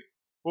shit. Like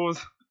what was?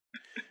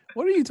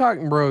 What are you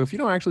talking, bro? If you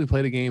don't actually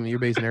play the game and you're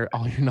basing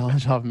all your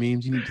knowledge off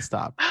memes, you need to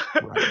stop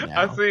right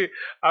now.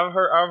 I've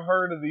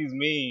heard of these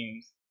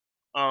memes.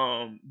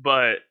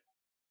 But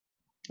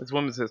it's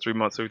Women's History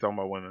Month, so we're talking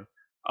about women.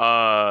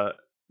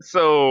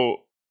 So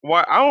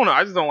why I don't know.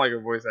 I just don't like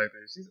her voice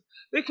actor.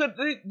 They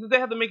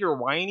have to make her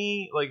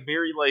whiny, like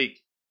very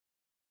like.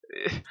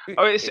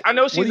 I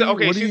know she's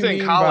she's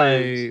in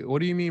college.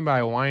 What do you mean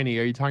by whiny?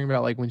 Are you talking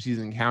about like when she's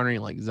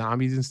encountering like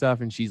zombies and stuff,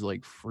 and she's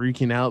like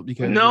freaking out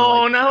because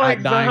not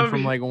like dying zombies.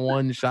 from like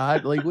one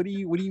shot? Like what do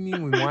you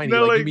mean with whiny?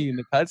 No, you mean in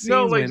the cutscenes?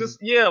 No, like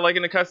like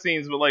in the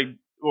cutscenes, but like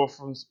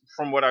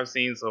from what I've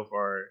seen so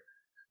far,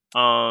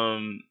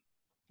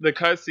 the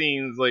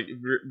cutscenes like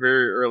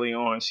very early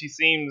on, she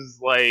seems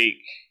like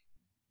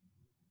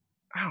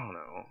I don't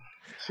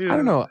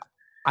know.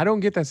 I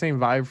don't get that same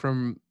vibe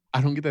from.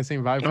 What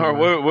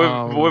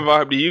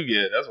vibe do you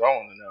get? That's what I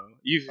want to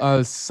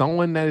know.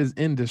 Someone that is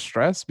in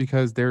distress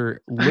because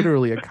they're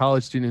literally a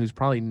college student who's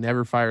probably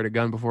never fired a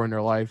gun before in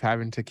their life,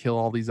 having to kill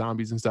all these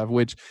zombies and stuff.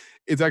 Which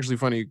it's actually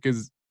funny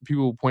because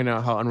people point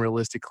out how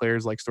unrealistic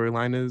Claire's like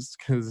storyline is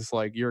because it's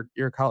like you're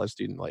a college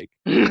student, like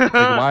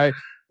why?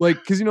 Like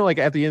because like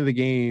at the end of the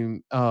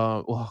game,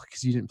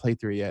 because you didn't play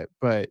through it yet,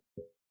 but.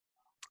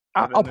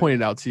 I'll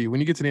point it out to you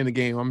when you get to the end of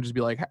the game. I'm just be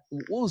like,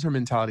 what was her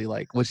mentality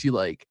like? Was she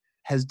like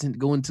hesitant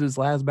going into this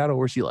last battle,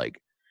 or was she like,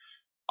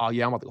 oh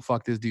yeah, I'm about to go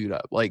fuck this dude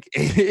up? Like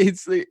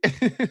it's there's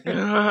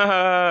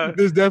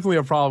definitely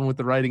a problem with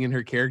the writing in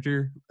her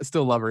character. I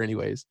still love her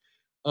anyways.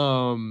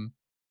 But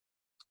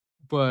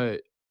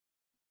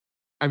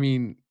I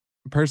mean,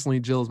 personally,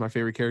 Jill is my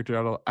favorite character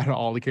out of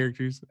all the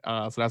characters.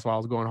 So that's why I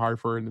was going hard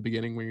for her in the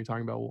beginning when you're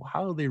talking about, well,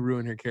 how do they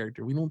ruin her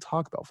character? We don't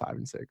talk about 5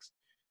 and 6.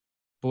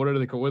 But what are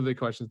the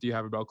questions do you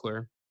have about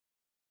Claire?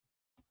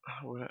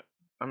 I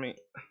mean,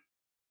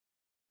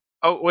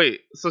 oh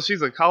wait, so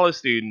she's a college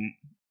student.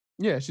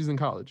 Yeah, she's in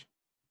college,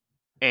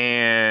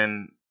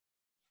 and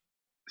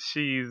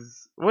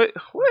she's what?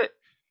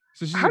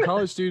 So she's a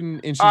college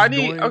student, and she's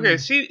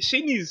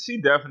she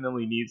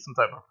definitely needs some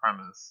type of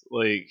premise,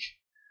 like.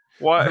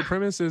 What? Her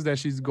premise is that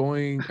she's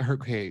going.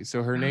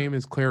 So her name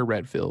is Claire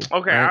Redfield.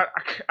 Okay, right?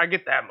 I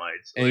get that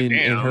much. And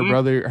her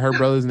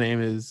brother's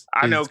name is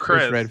I know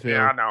Chris Redfield.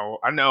 Yeah,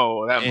 I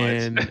know that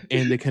much.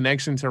 And the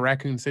connection to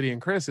Raccoon City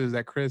and Chris is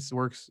that Chris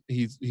works.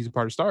 He's a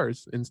part of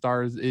STARS, and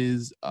STARS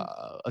is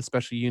a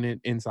special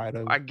unit inside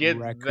of. I get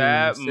Raccoon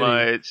that City.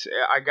 much.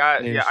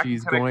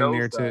 She's going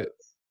there to.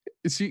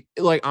 she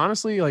like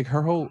honestly like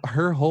her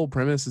whole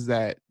premise is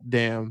that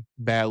damn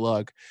bad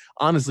luck,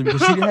 honestly,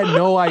 because she had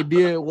no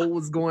idea what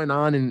was going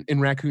on in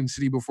Raccoon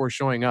City before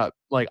showing up.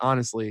 Like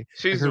honestly, like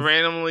She's her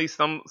randomly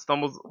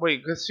stumbles.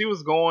 Wait, because she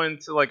was going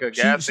to like a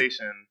she gas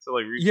station to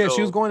like yeah,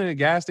 she was refill. going to a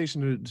gas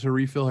station to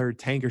refill her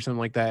tank or something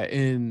like that,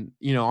 and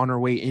on her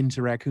way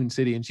into Raccoon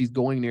City, and she's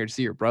going there to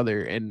see her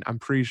brother. And I'm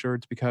pretty sure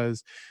it's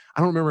because I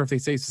don't remember if they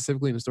say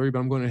specifically in the story, but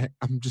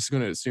I'm just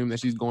gonna assume that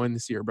she's going to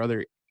see her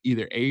brother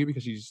either A,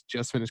 because she's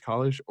just finished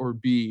college, or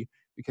B,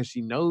 because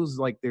she knows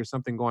like there's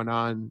something going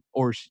on,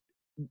 or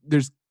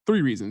there's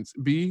three reasons: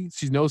 B,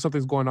 she knows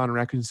something's going on in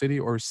Raccoon City,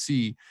 or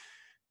C,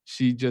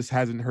 she just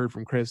hasn't heard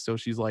from Chris, so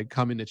she's like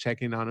coming to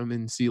check in on him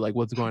and see like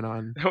what's going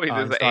on. Wait,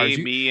 there's In an Stars.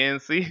 A, B, and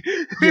C.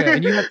 Yeah,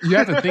 and you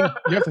have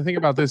to think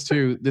about this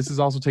too. This is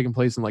also taking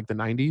place in like the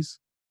 90s.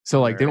 So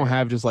like they don't Right.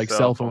 have just like Cell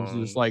cell phones to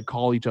just like phones.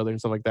 call each other and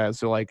stuff like that.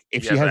 So like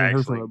if she Yes, hasn't heard from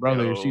actually her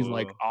brother, she's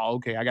like, go. oh,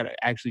 okay, I gotta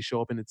actually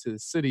show up into the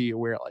city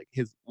where like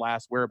his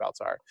last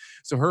whereabouts are.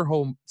 So her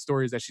whole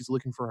story is that she's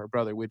looking for her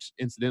brother, which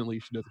incidentally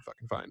she doesn't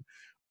fucking find.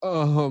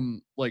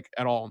 Like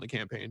at all in the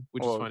campaign,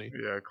 which is funny.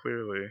 Yeah,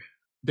 clearly.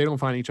 They don't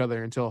find each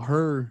other until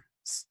her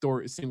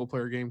single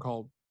player game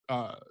called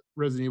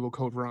Resident Evil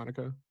Code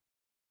Veronica,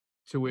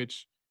 to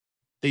which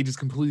they just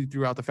completely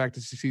threw out the fact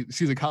that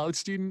she's a college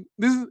student.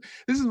 This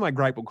is my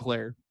gripe with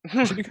Claire.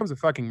 She becomes a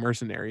fucking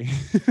mercenary.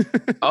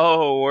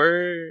 Oh,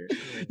 word.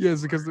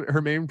 Yes, because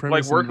her main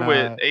premise, Like working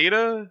with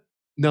Ada.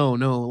 No,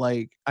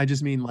 like I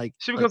just mean like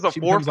She becomes like, a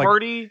fourth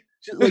party.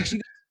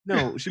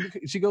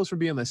 She goes from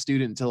being a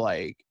student to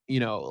like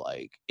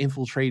like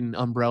infiltrating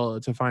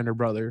Umbrella to find her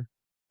brother.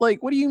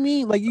 Like, what do you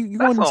mean? Like you That's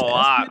going a into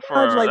lot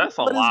espionage? Like, that's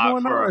a what is lot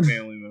going for on? a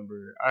family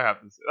member. I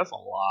have to say that's a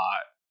lot.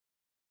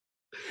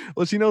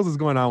 Well, she knows what's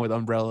going on with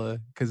Umbrella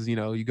because you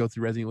go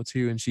through Resident Evil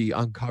 2 and she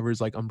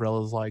uncovers like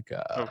Umbrella's like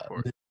Of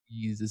course.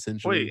 memories,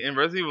 essentially. Wait, in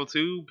Resident Evil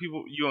 2,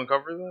 you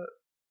uncover that?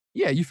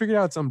 Yeah, you figure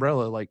out it's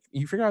Umbrella. Like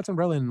you figure out it's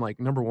Umbrella in like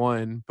number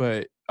 1,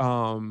 but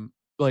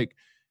like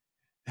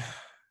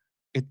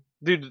it.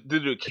 Dude, the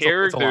It's a lot.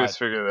 characters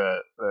figure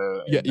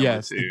that. Yeah. In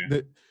number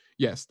 2.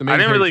 Yes. The I main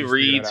didn't really characters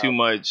figure read that too out.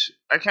 much.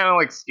 I kind of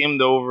like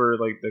skimmed over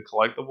like the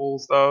collectible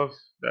stuff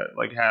that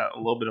like had a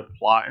little bit of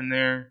plot in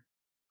there.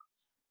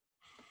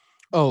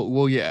 Oh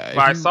well, yeah.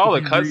 But I saw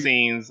the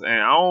cutscenes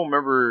and I don't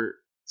remember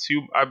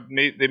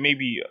they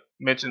maybe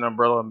mentioned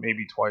Umbrella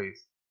maybe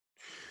twice.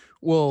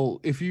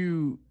 Well, if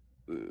you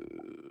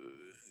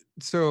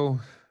so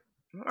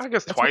I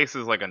guess twice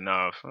is like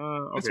enough.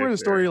 That's where the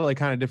story like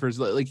kind of differs.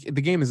 Like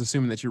the game is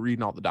assuming that you're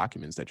reading all the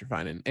documents that you're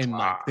finding and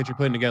like that you're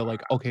putting together.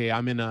 Like, okay,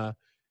 I'm in an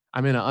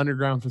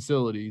underground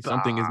facility.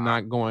 Something is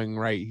not going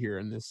right here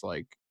in this.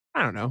 Like,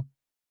 I don't know.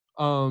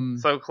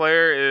 So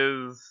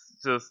Claire is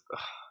just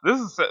this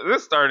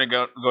is starting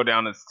to go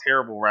down this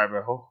terrible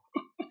rabbit hole.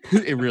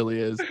 It really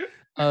is.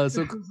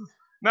 So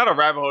not a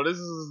rabbit hole. This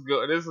is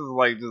good. This is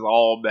like just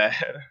all bad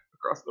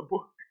across the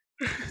board.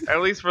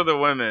 At least for the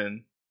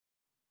women.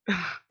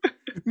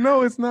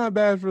 No, it's not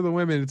bad for the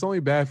women. It's only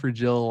bad for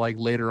Jill like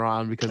later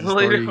on because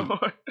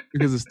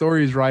the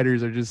story's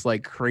writers are just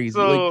like crazy.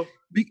 Here's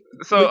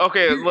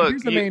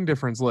the main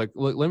difference. Look,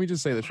 let me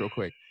just say this real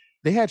quick.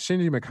 They had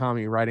Shinji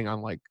Mikami writing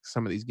on like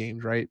some of these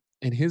games, right?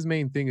 And his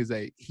main thing is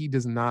that he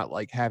does not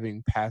like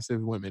having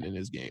passive women in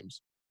his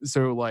games.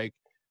 So like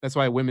that's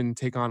why women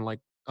take on like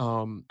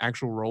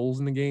actual roles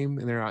in the game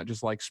and they're not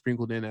just like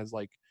sprinkled in as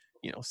like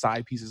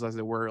side pieces as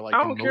they were. Like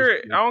I don't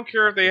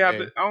care if they have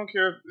I don't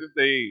care if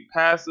they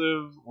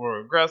passive or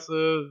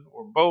aggressive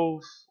or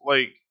both.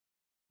 Like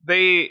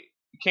they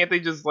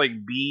just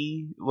like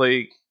be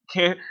like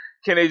can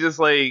they just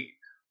like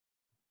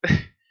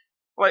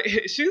like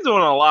she's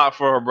doing a lot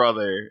for her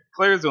brother.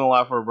 Claire's doing a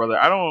lot for her brother.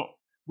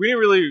 We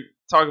didn't really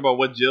talk about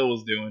what Jill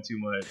was doing too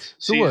much.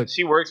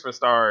 She works for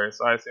Stars,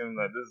 so I assume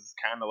that this is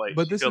kind of like.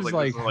 But this is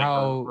like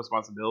how her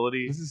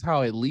responsibility. This is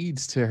how it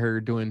leads to her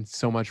doing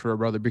so much for her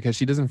brother because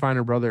she doesn't find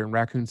her brother in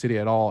Raccoon City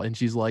at all, and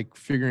she's like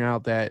figuring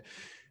out that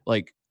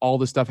like all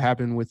the stuff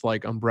happened with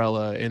like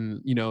Umbrella,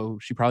 and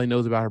she probably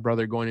knows about her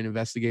brother going and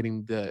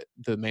investigating the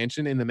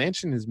mansion, and the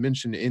mansion is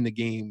mentioned in the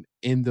game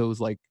in those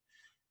like.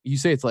 You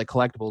say it's like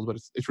collectibles, but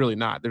it's really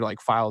not. They're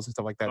like files and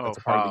stuff like that. That's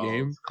a part of the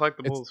game.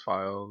 Collectibles,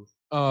 files.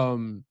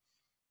 And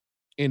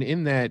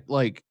in that,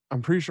 like,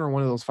 I'm pretty sure in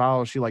one of those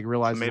files, she like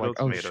realizes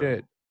oh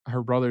shit,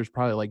 her brother's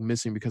probably like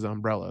missing because of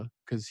Umbrella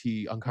because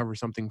he uncovers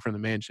something from the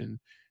mansion.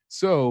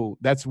 So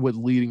that's what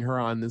leading her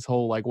on this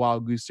whole like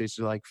wild goose chase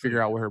to like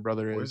figure out where her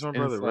brother is. Where's my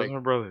brother? Where's my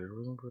brother?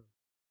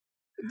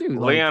 Dude,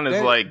 Leon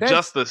is like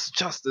justice.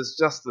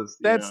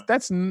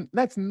 That's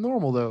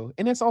normal though,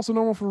 and it's also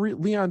normal for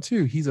Leon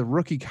too. He's a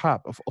rookie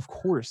cop, of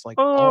course. Like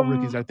all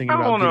rookies are thinking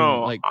about. I don't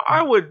know. Like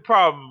I would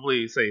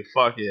probably say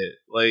fuck it.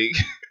 Like,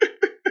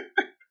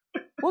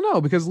 well,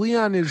 no, because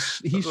Leon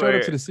he showed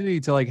up to the city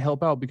to like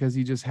help out because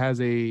he just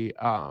has a.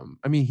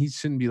 I mean, he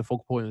shouldn't be the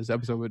focal point of this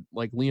episode, but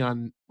like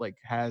Leon like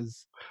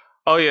has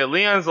Oh yeah,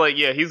 Leon's like,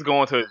 yeah, he's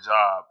going to his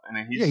job, and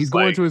then he's he's just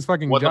going like, to his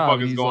fucking what the job, fuck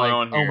and is he's going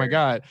like, on "Oh my here?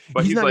 god!"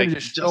 But He's he's not like, gonna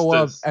just show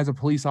up justice. as a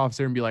police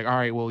officer and be like, "All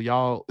right, well,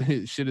 y'all,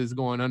 shit is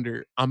going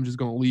under. I'm just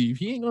gonna leave."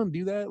 He ain't gonna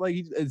do that.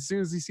 Like, as soon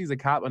as he sees a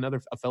cop,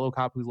 a fellow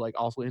cop who's like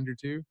also injured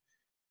too.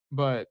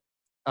 But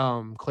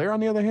Claire,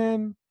 on the other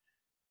hand,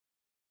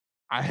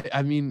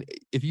 I mean,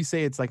 if you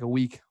say it's like a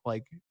weak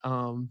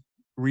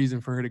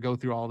reason for her to go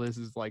through all this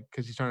is like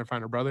because she's trying to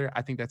find her brother,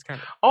 I think that's kind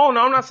of Oh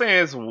no, I'm not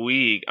saying it's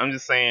weak. I'm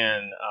just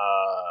saying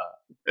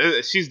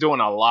she's doing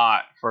a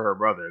lot for her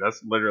brother.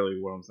 That's literally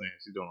what I'm saying.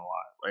 She's doing a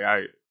lot.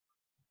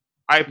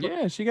 Like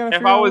yeah. She gotta if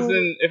figure I out was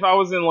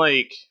what in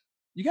like,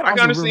 you gotta I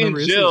can also understand remember.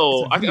 It's a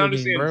Jill. I can video game,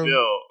 understand bro.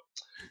 Jill.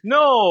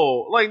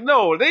 No, like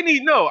no, they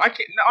need no. I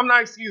can't. I'm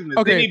not excusing this.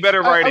 They Okay, need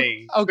better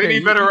writing. okay, They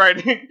need better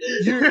writing.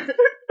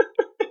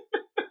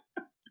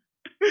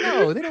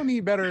 No, they don't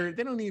need better.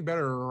 They don't need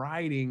better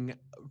writing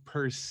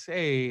per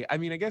se. I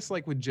mean, I guess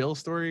like with Jill's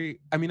story.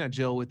 I mean, not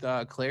Jill, with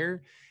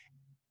Claire.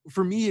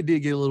 For me, it did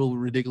get a little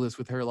ridiculous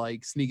with her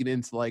like sneaking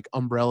into like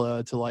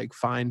Umbrella to like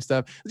find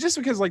stuff. Just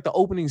because like the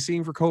opening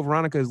scene for Code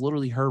Veronica is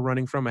literally her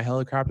running from a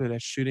helicopter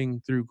that's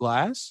shooting through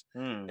glass,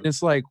 and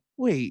it's like,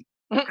 wait,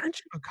 aren't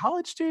you a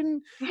college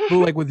student? But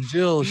like with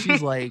Jill,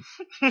 she's like,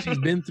 she's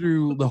been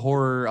through the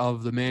horror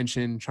of the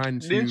mansion,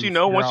 trying to Didn't you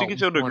know figure once you out get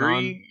what's your going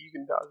on. degree, you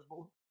can dodge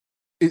bullets?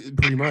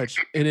 Pretty much.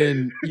 And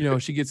then,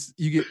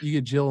 you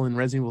get Jill in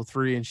Resident Evil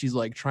 3, and she's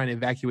like trying to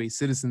evacuate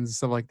citizens and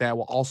stuff like that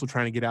while also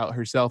trying to get out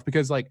herself.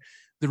 Because like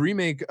the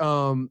remake, I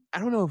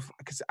don't know,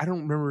 because I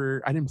don't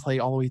remember, I didn't play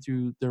all the way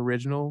through the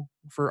original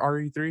for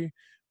RE3,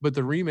 but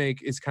the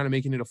remake is kind of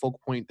making it a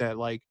focal point that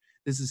like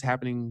this is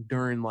happening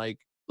during like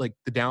the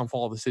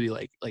downfall of the city.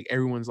 Like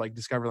everyone's like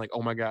discovering like,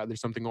 oh my god,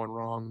 there's something going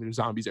wrong. There's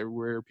zombies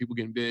everywhere. People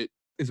getting bit.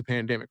 It's a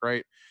pandemic,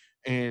 right?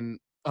 And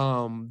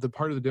the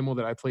part of the demo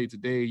that I played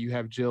today, you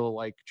have Jill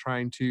like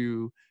trying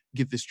to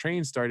get this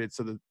train started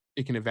so that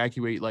it can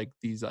evacuate like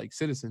these like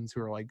citizens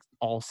who are like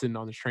all sitting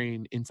on the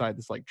train inside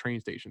this like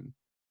train station.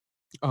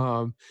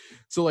 So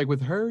like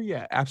with her,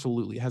 yeah,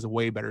 absolutely has a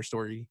way better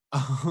story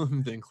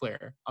than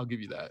Claire. I'll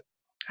give you that.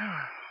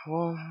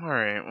 Well, all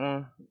right.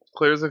 Well,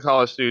 Claire's a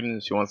college student.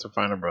 And she wants to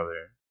find her brother.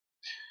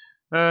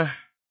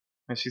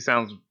 And she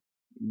sounds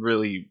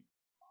really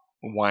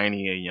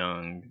whiny and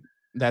young.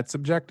 That's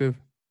subjective.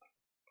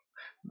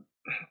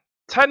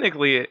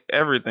 Technically,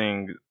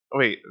 everything.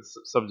 Wait,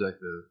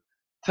 subjective.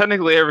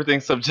 Technically,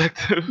 everything's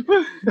subjective.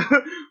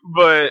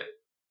 But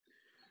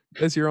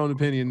That's your own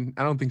opinion.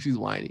 I don't think she's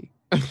whiny.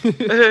 you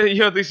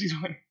don't think she's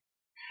whiny?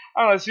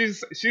 I don't know.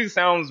 She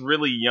sounds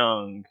really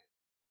young.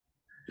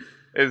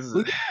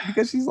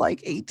 Because she's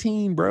like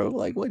 18, bro.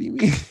 Like, what do you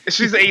mean?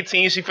 She's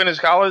 18. She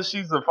finished college.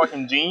 She's a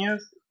fucking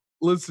genius.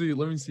 Let's see.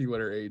 Let me see what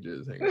her age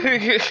is. Hang on.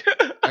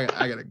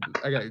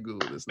 I gotta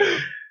Google this now.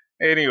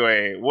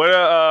 Anyway,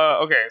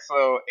 okay,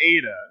 so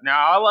Ada.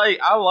 Now I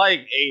like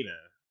Ada.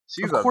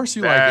 She's of course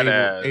you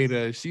badass. like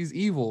Ada. She's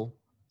evil.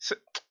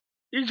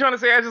 You trying to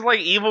say I just like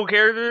evil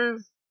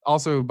characters?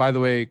 Also, by the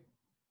way,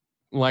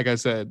 like I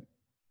said,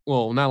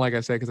 well, not like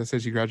I said because I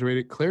said she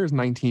graduated. Claire is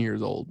 19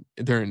 years old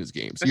during this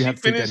game, so you have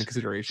to take that into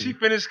consideration. She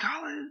finished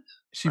college.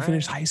 She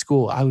finished high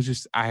school. I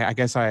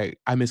guess I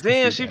misconstrued.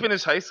 Damn, she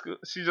finished high school.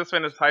 She just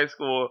finished high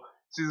school.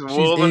 She's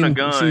wielding a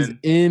gun.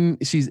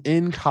 She's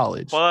in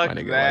college. Fuck my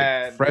nigga.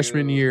 that, like,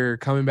 freshman dude. year,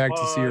 coming back Fuck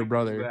to see her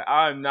brother. that.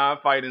 I'm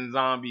not fighting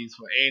zombies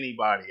for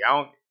anybody. I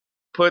don't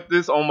put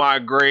this on my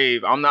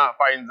grave. I'm not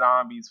fighting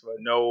zombies for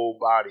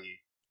nobody.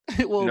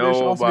 Well, there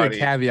should also be a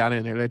caveat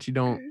in there that you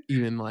don't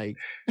even like.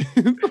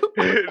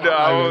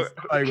 No,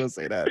 I'm gonna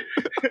say that.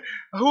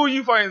 Who are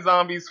you fighting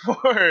zombies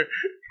for?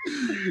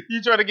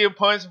 You try to get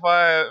punched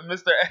by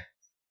Mr.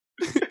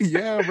 X?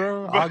 Yeah,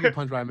 bro. I'll get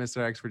punched by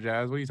Mr. X for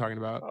Jazz. What are you talking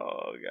about?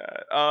 Oh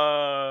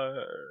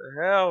god.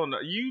 Hell no.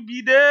 You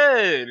be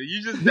dead.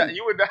 You just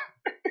you would die.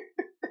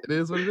 It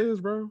is what it is,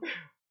 bro.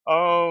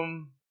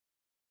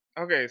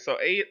 Okay, so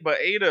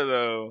Ada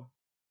though.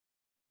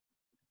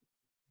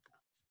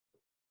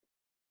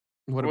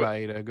 What about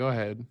Ada? Go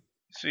ahead.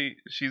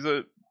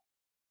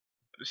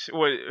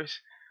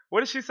 What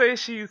did she say?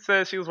 She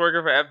said she was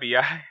working for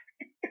FBI.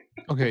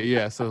 Okay,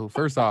 yeah. So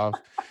first off,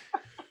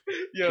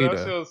 yeah, that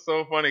shit was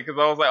so funny because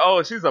I was like,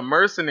 oh, she's a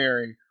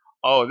mercenary.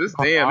 Oh, this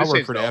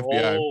changed the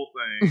FBI. Whole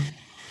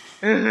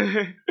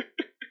thing.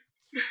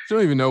 She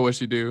don't even know what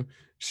she do.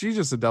 She's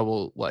just a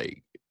double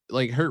like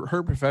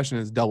her profession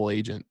is double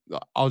agent.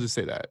 I'll just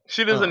say that.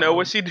 She doesn't know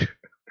what she do.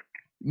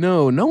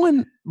 No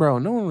one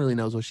really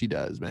knows what she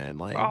does, man.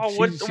 Like,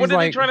 what are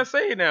they trying to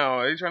say now?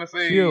 Are they trying to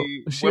say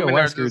women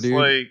are just dude.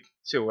 like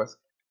she Wesker?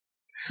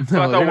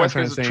 No, I thought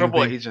Wesker's a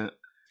trouble agent.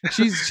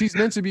 She's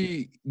meant to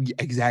be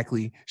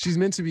exactly. She's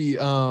meant to be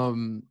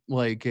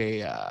like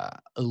a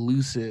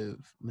elusive,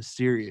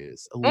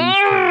 mysterious,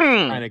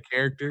 kind of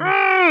character.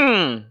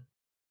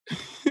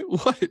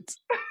 What?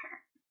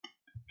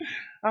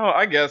 Oh,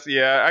 I guess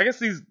yeah. I guess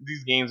these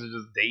games are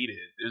just dated.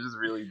 They're just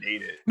really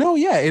dated. No,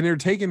 yeah, and they're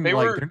taking they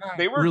were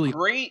really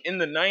great in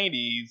the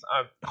 90s.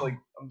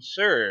 I'm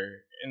sure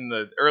in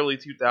the early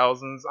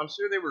 2000s. I'm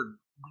sure they were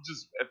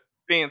just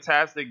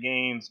fantastic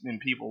games and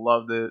people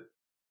loved it.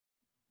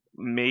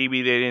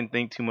 Maybe they didn't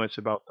think too much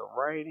about the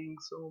writing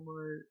so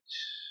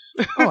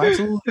much. Oh,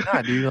 absolutely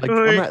not, dude. Like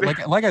I'm not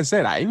Like, like I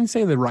said, I didn't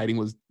say the writing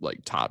was like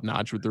top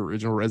notch with the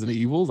original Resident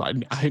Evils.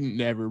 I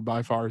never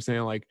by far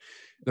saying like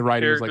the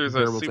writing was like characters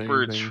are comparable to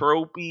super anything.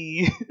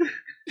 tropey.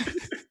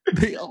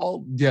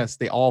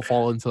 They all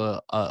fall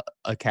into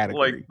a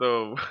category. Like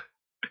the.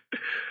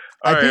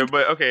 I Alright, think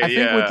but okay, I think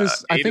yeah. with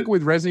this I think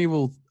with Resident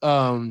Evil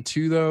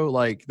 2 though,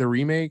 like the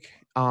remake,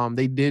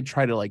 they did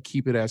try to like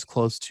keep it as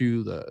close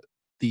to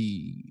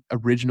the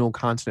original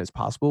content as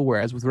possible.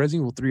 Whereas with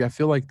Resident Evil 3, I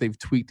feel like they've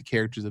tweaked the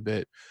characters a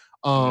bit.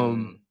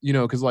 You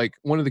know, because like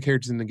one of the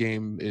characters in the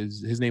game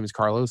is his name is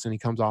Carlos, and he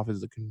comes off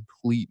as a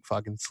complete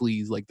fucking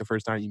sleaze like the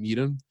first time you meet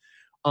him.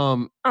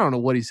 I don't know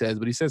what he says,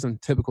 but he says some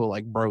typical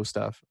like bro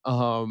stuff.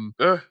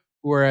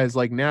 Whereas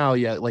like now,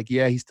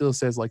 yeah, he still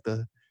says like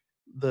the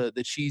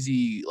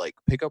cheesy like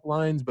pickup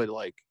lines, but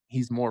like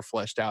he's more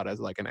fleshed out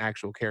as like an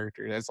actual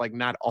character. That's like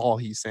not all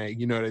he's saying,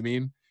 you know what I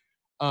mean?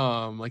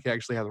 Like he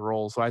actually has a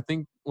role. So I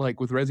think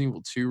like with Resident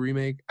Evil 2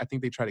 remake, I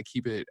think they try to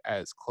keep it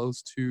as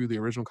close to the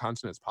original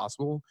content as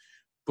possible.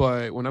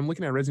 But when I'm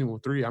looking at Resident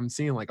Evil 3, I'm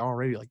seeing like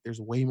already like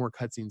there's way more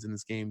cutscenes in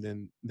this game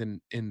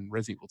than in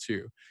Resident Evil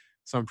 2.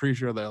 So I'm pretty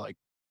sure that like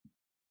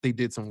they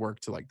did some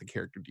work to like the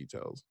character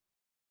details,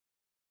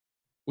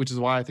 which is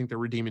why I think they're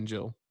redeeming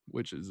Jill,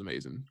 which is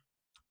amazing.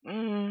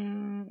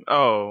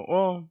 Oh,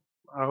 well,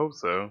 I hope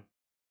so.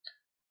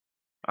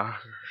 I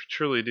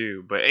truly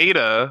do. But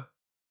Ada,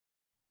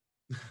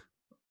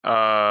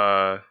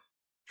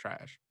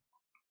 Trash.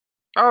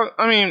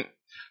 I mean,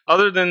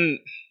 other than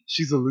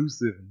she's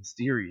elusive and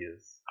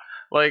mysterious,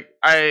 like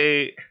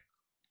I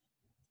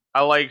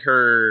like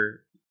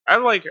her. I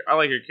like her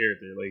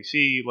character. Like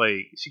she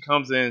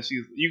comes in.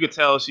 You could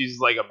tell she's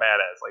like a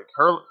badass. Like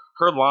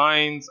her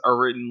lines are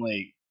written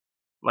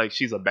like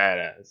she's a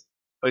badass.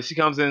 Like she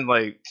comes in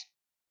like,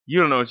 you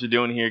don't know what you're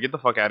doing here. Get the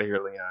fuck out of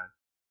here, Leon.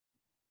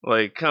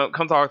 Like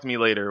come talk to me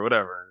later or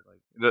whatever.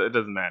 Like it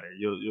doesn't matter.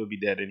 You'll be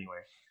dead anyway.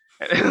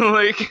 And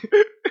like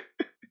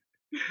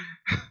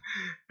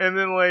and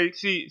then like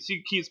she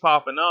keeps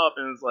popping up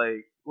and it's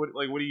like what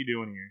are you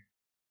doing here?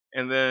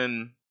 And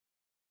then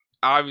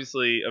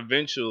obviously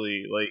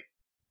eventually like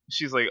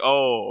she's like,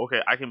 oh,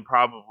 okay, I can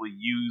probably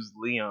use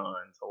Leon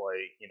to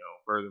like,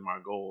 further my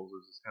goals,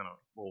 which is kind of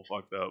a little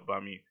fucked up. But I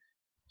mean,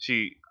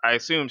 I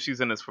assume she's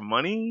in this for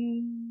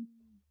money.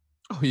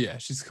 Oh yeah,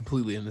 she's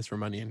completely in this for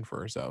money and for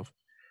herself.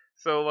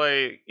 So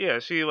like, yeah,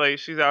 she's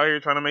out here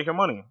trying to make her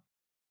money.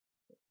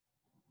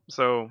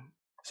 So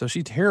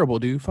she's terrible,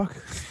 dude. Fuck.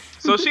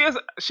 So she has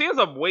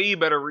a way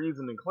better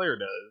reason than Claire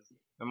does,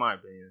 in my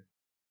opinion.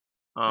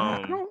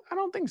 I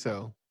don't think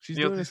so. She's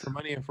doing this for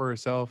money and for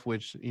herself,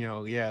 which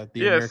yeah,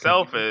 American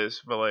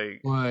selfish, but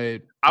like,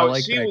 I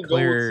like she that would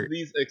Claire go to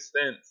these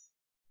extents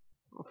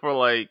for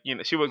like,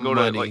 she would go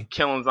to like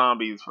killing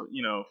zombies for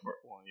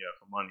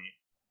for money.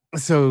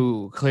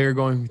 So Claire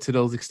going to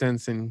those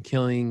extents and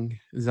killing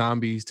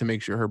zombies to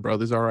make sure her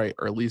brother's all right,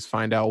 or at least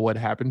find out what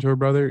happened to her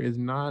brother, is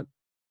not.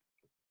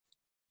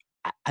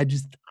 I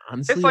just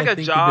honestly, it's like I a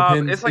think job.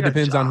 It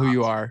depends on who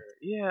you are.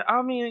 Yeah,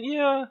 I mean,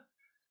 yeah.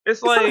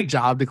 It's like not a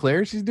job to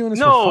Claire. She's doing this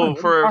for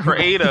fun. for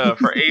Ada.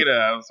 For Ada,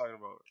 I was talking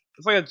about.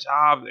 It's like a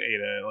job to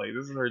Ada. Like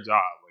this is her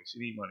job. Like she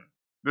needs money.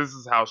 This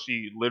is how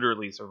she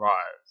literally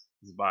survives.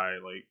 Is by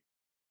like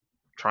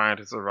trying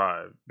to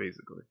survive,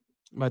 basically.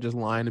 By just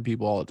lying to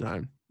people all the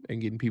time and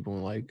getting people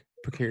in like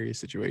precarious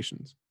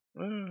situations.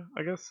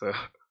 I guess so.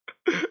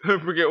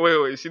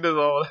 Wait. She does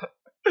all that.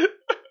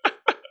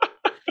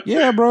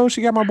 Yeah, bro.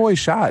 She got my boy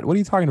shot. What are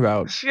you talking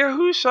about? Yeah,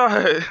 who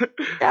shot?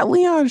 Got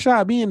Leon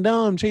shot, being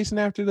dumb, chasing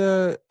after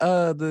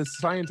the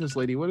scientist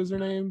lady. What is her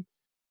name?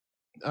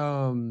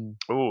 Oh,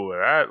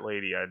 that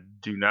lady. I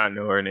do not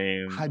know her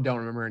name. I don't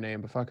remember her name,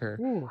 but fuck her.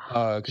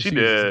 She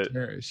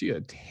did. She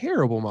a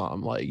terrible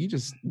mom. Like you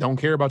just don't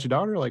care about your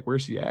daughter. Like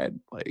where's she at?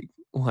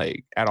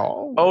 Like at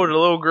all? Oh, the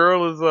little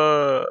girl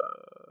is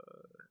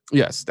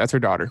Yes, that's her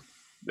daughter.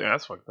 Yeah,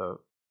 that's fucked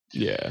up.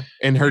 Yeah,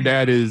 and her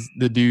dad is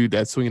the dude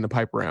that's swinging the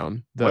pipe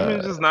around.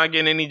 Women's just not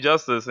getting any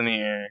justice in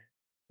here.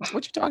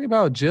 What you talking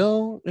about?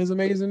 Jill is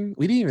amazing.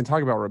 We didn't even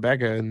talk about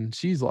Rebecca, and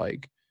she's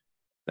like,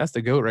 that's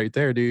the goat right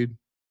there, dude.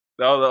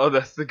 Oh,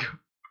 that's the goat.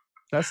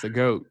 That's the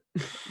goat.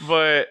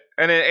 And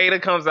then Ada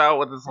comes out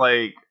with this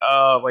like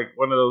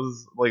one of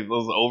those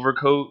those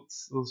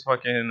overcoats, those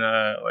fucking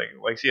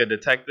like she a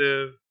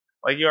detective.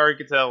 Like you already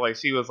could tell, like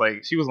she was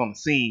on the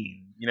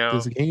scene,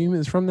 This game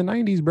is from the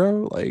 90s,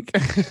 bro. Like,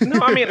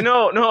 no, I mean,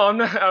 no, I'm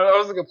not. I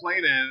wasn't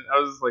complaining. I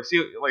was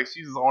just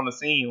she's on the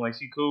scene, like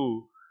she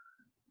cool,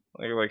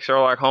 like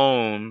Sherlock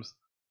Holmes.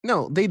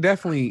 No, they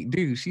definitely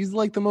do. She's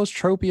like the most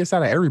tropiest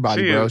out of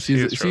everybody, bro. She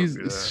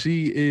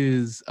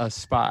is a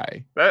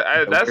spy.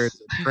 That's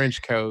wears a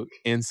trench coat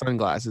and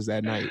sunglasses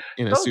at night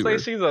in a suit. Don't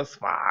say she's a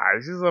spy.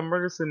 She's a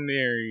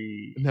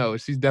mercenary. No,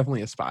 she's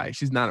definitely a spy.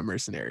 She's not a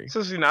mercenary.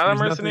 So she's not a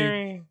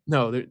mercenary.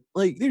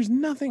 There's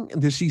nothing.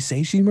 Does she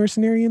say she's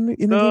mercenary in the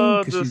game?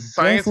 The She's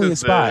definitely a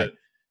spy.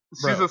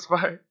 She's a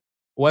spy.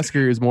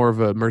 Wesker is more of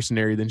a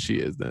mercenary than she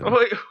is. Then,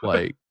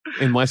 like,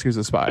 and Wesker's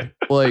a spy.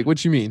 Like,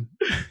 what you mean?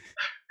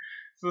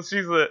 So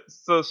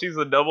she's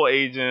a double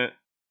agent,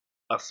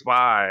 a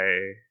spy.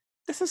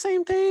 It's the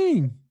same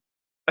thing.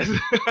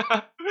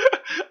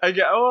 I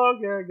guess. Oh,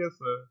 okay. I guess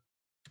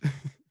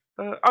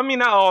so. I mean,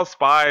 not all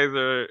spies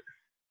are.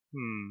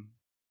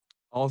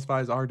 All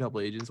spies are double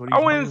agents. What are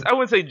you I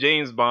wouldn't say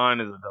James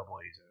Bond is a double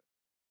agent.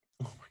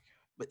 Oh my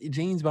god! But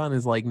James Bond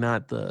is like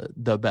not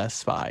the best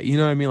spy. You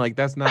know what I mean? Like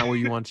that's not where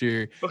you want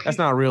your. That's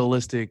not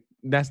realistic.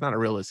 That's not a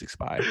realistic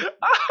spy.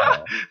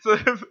 So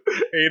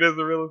Ada's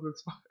a realistic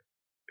spy.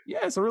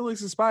 Yeah, so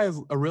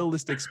a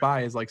realistic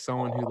spy is like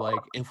someone who like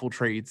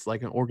infiltrates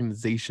like an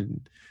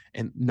organization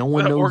and no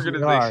one knows who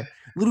they are.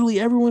 Literally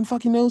everyone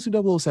fucking knows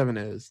who 007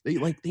 is.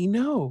 They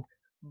know.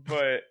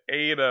 But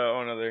Ada,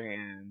 on the other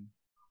hand,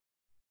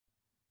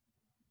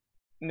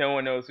 no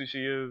one knows who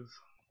she is.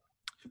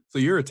 So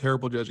you're a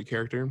terrible judge of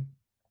character.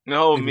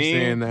 No, if me. You're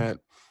saying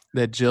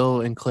that Jill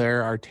and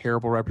Claire are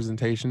terrible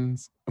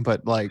representations,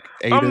 but like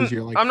Ada's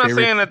your like. I'm not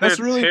favorite. saying that they're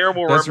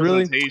terrible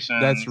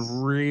representations. That's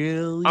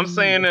really. I'm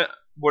saying that.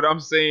 What I'm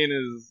saying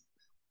is,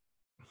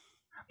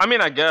 I mean,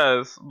 I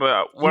guess,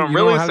 but what I'm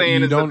really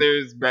saying is that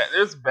there's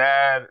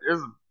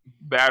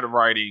bad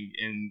writing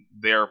in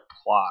their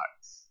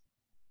plots.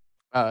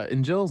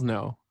 In Jill's,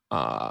 no.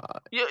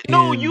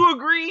 No, you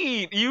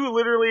agreed. You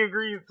literally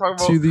agreed.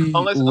 To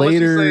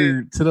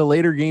the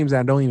later games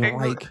I don't even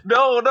like.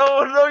 No,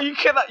 you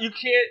cannot. You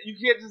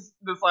can't just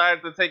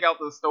decide to take out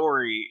the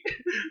story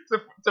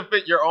to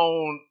fit your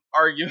own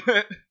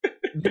argument.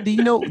 Do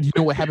you know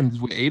what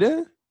happens with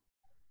Ada?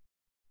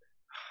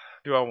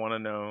 Do I want to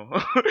know?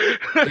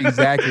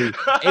 Exactly.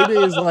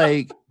 Ada is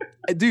like,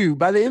 dude.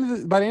 By the end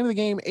of the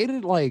game, Ada,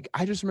 like,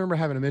 I just remember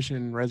having a mission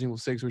in Resident Evil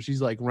 6 where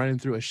she's like running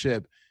through a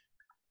ship,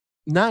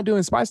 not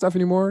doing spy stuff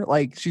anymore.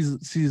 Like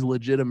she's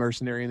legit a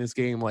mercenary in this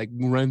game, like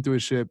running through a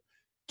ship,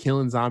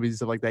 killing zombies and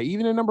stuff like that.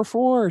 Even in number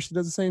 4, she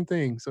does the same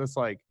thing. So it's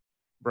like,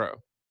 bro.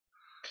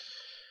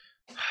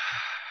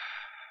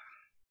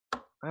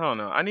 I don't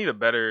know. I need a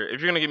better. If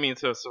you're gonna get me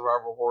into a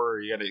survival horror,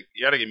 you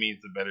gotta get me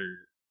into better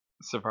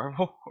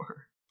survival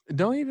horror.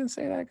 Don't even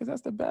say that because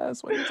that's the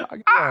best. What are you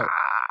talking about?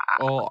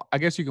 Well, I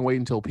guess you can wait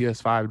until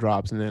PS5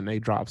 drops and then they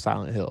drop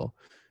Silent Hill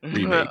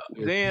remake.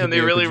 Damn, they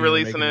really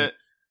releasing it.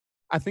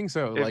 I think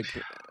so. Like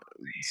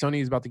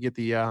Sony's about to get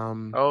the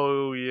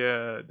Oh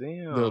yeah,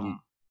 damn.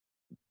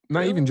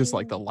 Not even just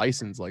like the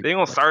license. Like they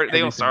gonna start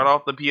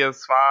off the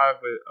PS5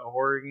 with a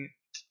horror game.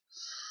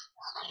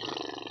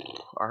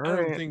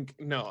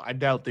 I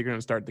doubt they're gonna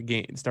start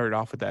it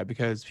off with that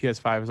because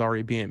PS5 is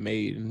already being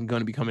made and going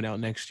to be coming out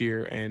next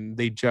year, and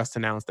they just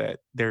announced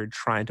that they're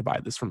trying to buy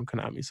this from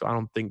Konami. So I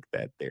don't think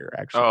that they're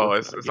actually. Oh,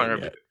 it's not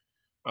gonna be.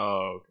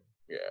 Oh, okay.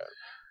 Yeah.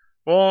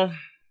 Well,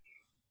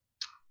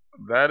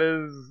 that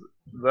is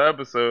the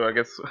episode. I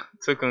guess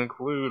to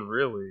conclude,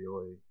 really,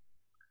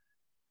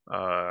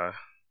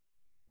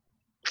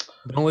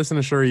 Don't listen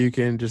to Sure You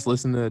Can. Just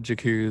listen to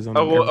Jakuz.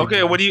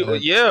 Okay. What do you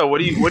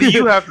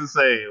have to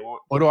say?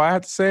 What do I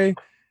have to say?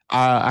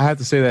 I have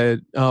to say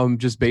that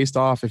just based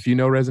off if you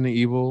know Resident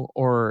Evil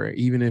or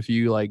even if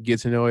you like get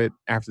to know it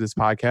after this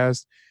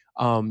podcast,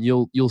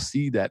 you'll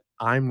see that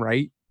I'm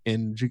right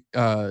and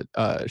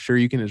Sure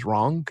You Can is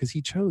wrong because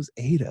he chose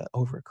Ada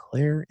over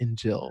Claire and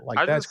Jill.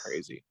 Like that's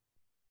crazy.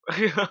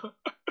 Because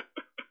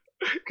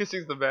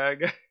she's the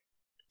bad guy.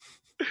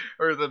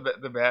 Or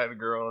the bad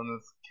girl in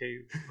this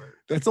case. But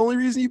that's the only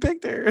reason you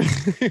picked her.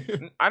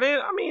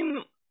 I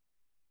mean,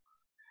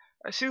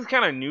 she's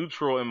kind of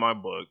neutral in my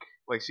book.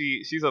 Like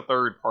she's a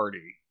third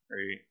party,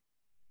 right?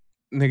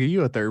 Nigga,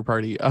 you a third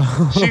party.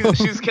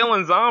 she's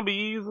killing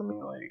zombies. I mean,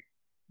 like,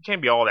 it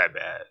can't be all that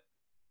bad.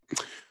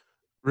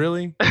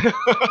 Really?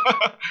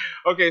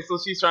 Okay, so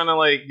she's trying to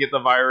like get the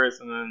virus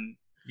and then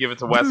give it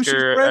to Wesker. She's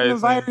spreading the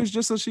virus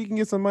just so she can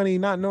get some money,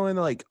 not knowing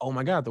that, like, oh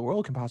my god, the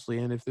world can possibly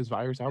end if this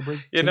virus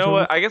outbreak. You know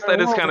what? I guess that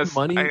is kind of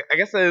money. I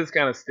guess that is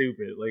kind of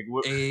stupid. Like,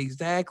 what?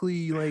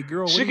 Exactly. Like,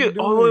 girl, she could.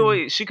 Oh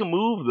wait. She can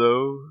move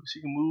though. She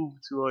can move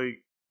to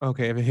like.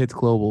 Okay, if it hits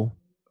global,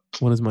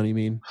 what does money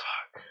mean?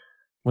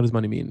 What does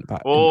money mean in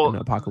an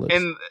apocalypse?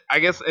 And I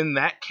guess in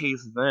that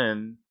case,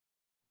 then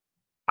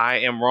I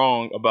am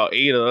wrong about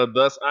Ada.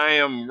 Thus, I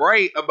am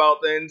right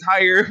about the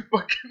entire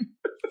fucking.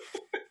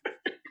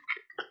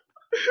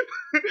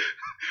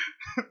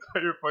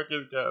 Entire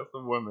fucking cast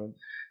of women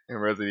in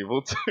Resident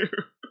Evil 2.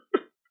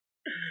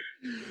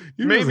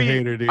 Maybe a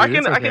hater, dude. I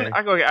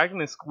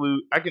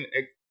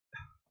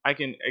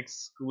can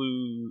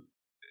exclude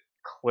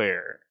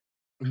Claire.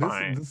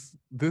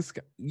 This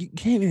guy, you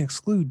can't even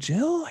exclude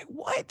Jill. Like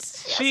what?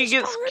 She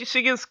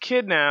gets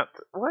kidnapped.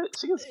 What?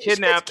 She gets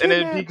kidnapped and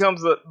it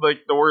becomes the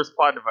worst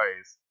plot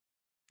device.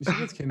 She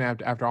gets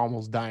kidnapped after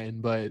almost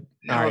dying, but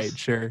all right,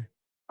 sure.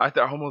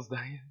 After almost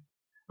dying.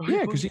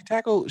 Yeah, because she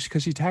tackled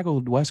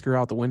Wesker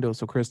out the window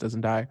so Chris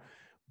doesn't die.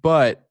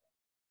 But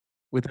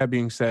with that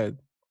being said,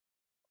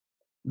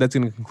 that's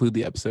going to conclude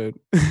the episode.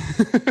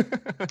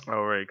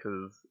 All right,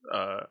 because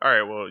all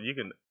right, well, you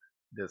can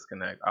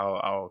disconnect.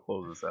 I'll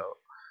close this out.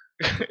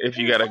 if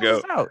you gotta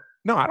go. Close us out.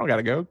 No, I don't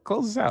gotta go.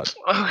 Close us out.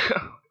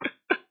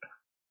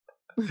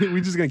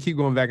 We're just gonna keep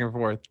going back and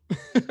forth.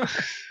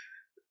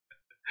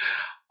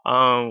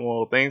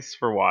 Well, thanks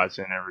for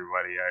watching,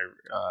 everybody.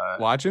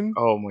 Watching?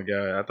 Oh my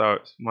god, I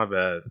thought my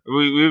bad.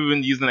 We've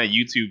been using that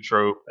YouTube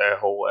trope that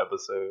whole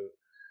episode.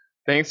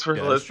 Thanks for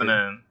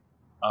listening,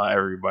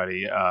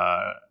 everybody.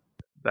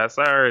 That's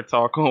our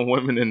talk on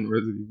women in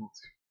Resident Evil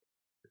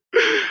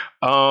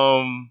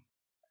 2.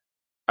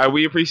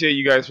 We appreciate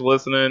you guys for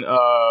listening.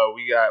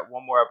 We got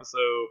one more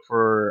episode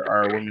for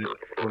our Women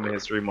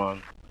History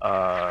Month.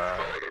 I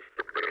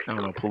don't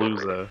know,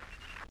 Palooza.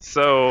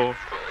 So,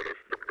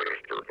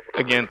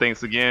 again,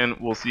 thanks again.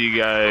 We'll see you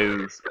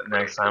guys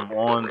next time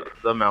on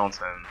the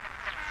mountain.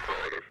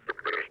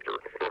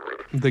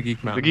 The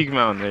Geek Mountain. The Geek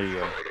Mountain. There you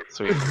go.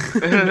 Sweet.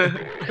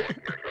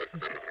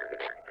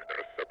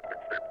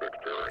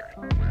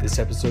 This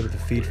episode of The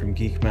Feed from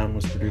Geek Mountain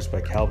was produced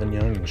by Calvin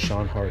Young and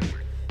Sean Harden,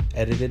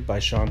 edited by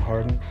Sean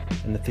Harden,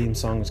 and the theme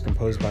song was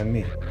composed by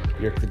me,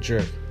 Yerk the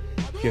Jerk.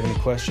 If you have any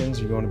questions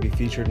or you want to be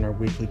featured in our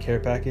weekly care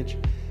package,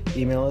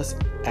 email us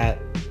at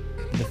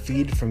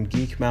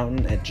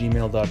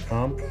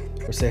thefeedfromgeekmountain@gmail.com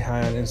or say hi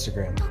on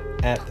Instagram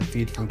at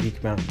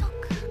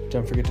thefeedfromgeekmountain.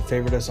 Don't forget to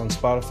favorite us on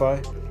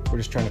Spotify. We're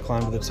just trying to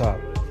climb to the top.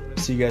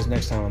 See you guys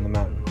next time on the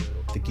mountain,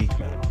 the Geek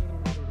Mountain.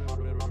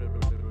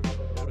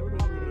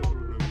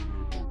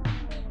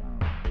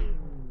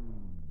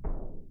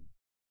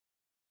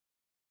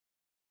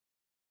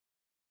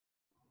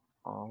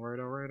 All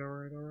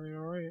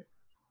right.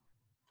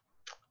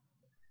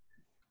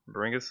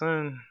 Bring us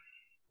in.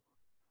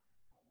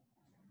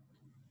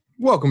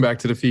 Welcome back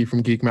to the Feed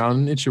from Geek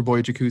Mountain. It's your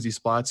boy Jacuzzi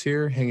Splots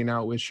here, hanging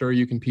out with Sure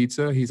You Can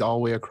Pizza. He's all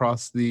the way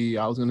across the,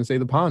 I was going to say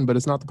the pond, but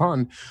it's not the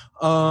pond.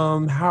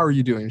 How are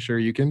you doing, Sure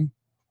You Can?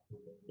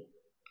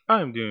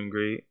 I'm doing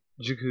great.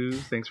 Jacuz,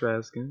 thanks for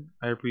asking.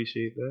 I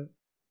appreciate that.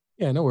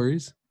 Yeah, no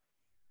worries.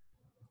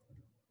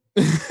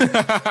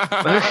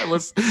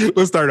 let's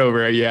start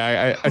over.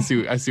 Yeah, I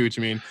see what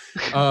you mean.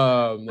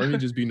 Let me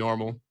just be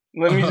normal.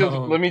 Let me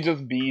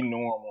just be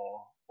normal.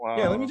 Wow.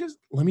 Yeah, let me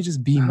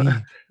just be me.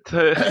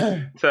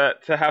 to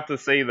have to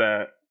say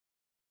that.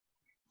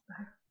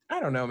 I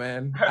don't know,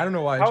 man. I don't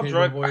know why I changed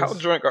drunk, my voice. How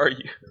drunk are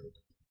you?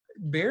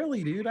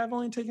 Barely, dude. I've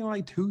only taken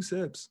like 2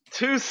 sips.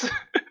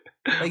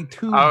 Like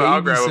 2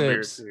 I'll baby grab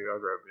sips. a beer too. I'll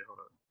grab a beer. Hold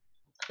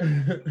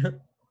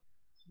on.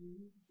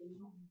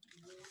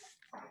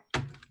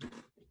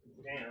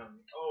 Damn.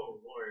 Oh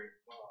Lord.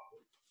 Wow.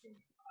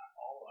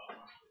 All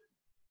out.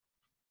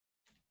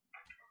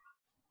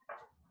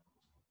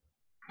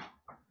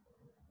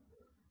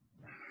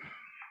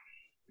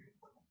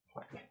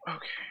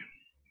 Okay.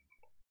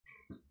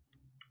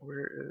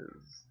 Where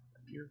is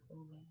your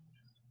phone?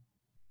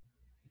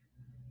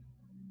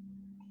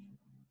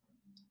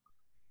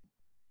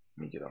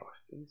 Let me get off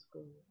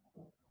Facebook.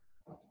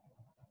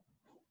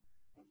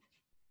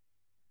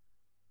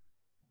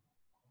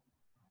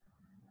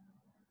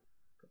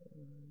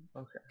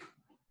 Okay.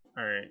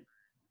 All right.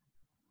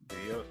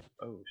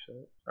 Oh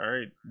shit. All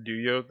right. Do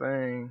your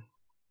thing.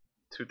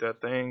 Toot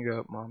that thing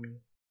up, mommy.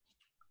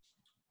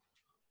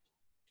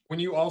 When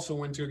you also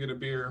went to get a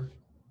beer,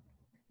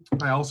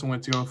 I also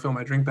went to go fill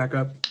my drink back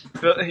up.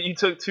 You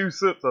took 2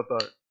 sips, I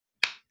thought.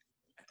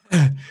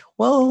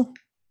 Well,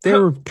 they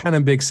were kind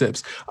of big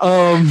sips.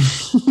 I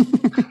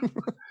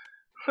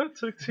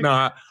took 2.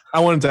 No, I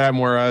wanted to add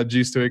more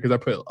juice to it because I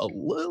put a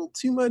little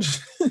too much,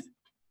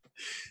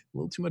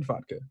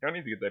 vodka. I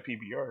need to get that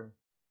PBR.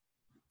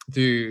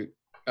 Dude,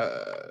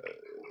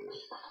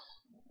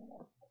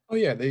 oh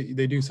yeah,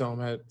 they do sell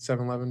them at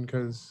 7-Eleven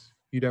because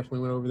you definitely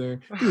went over there.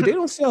 Dude, they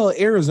don't sell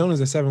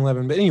Arizona's at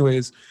 7-Eleven. But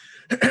anyways,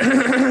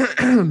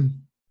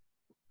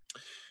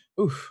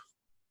 oof.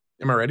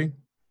 Am I ready?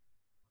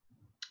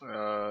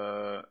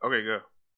 Okay, go.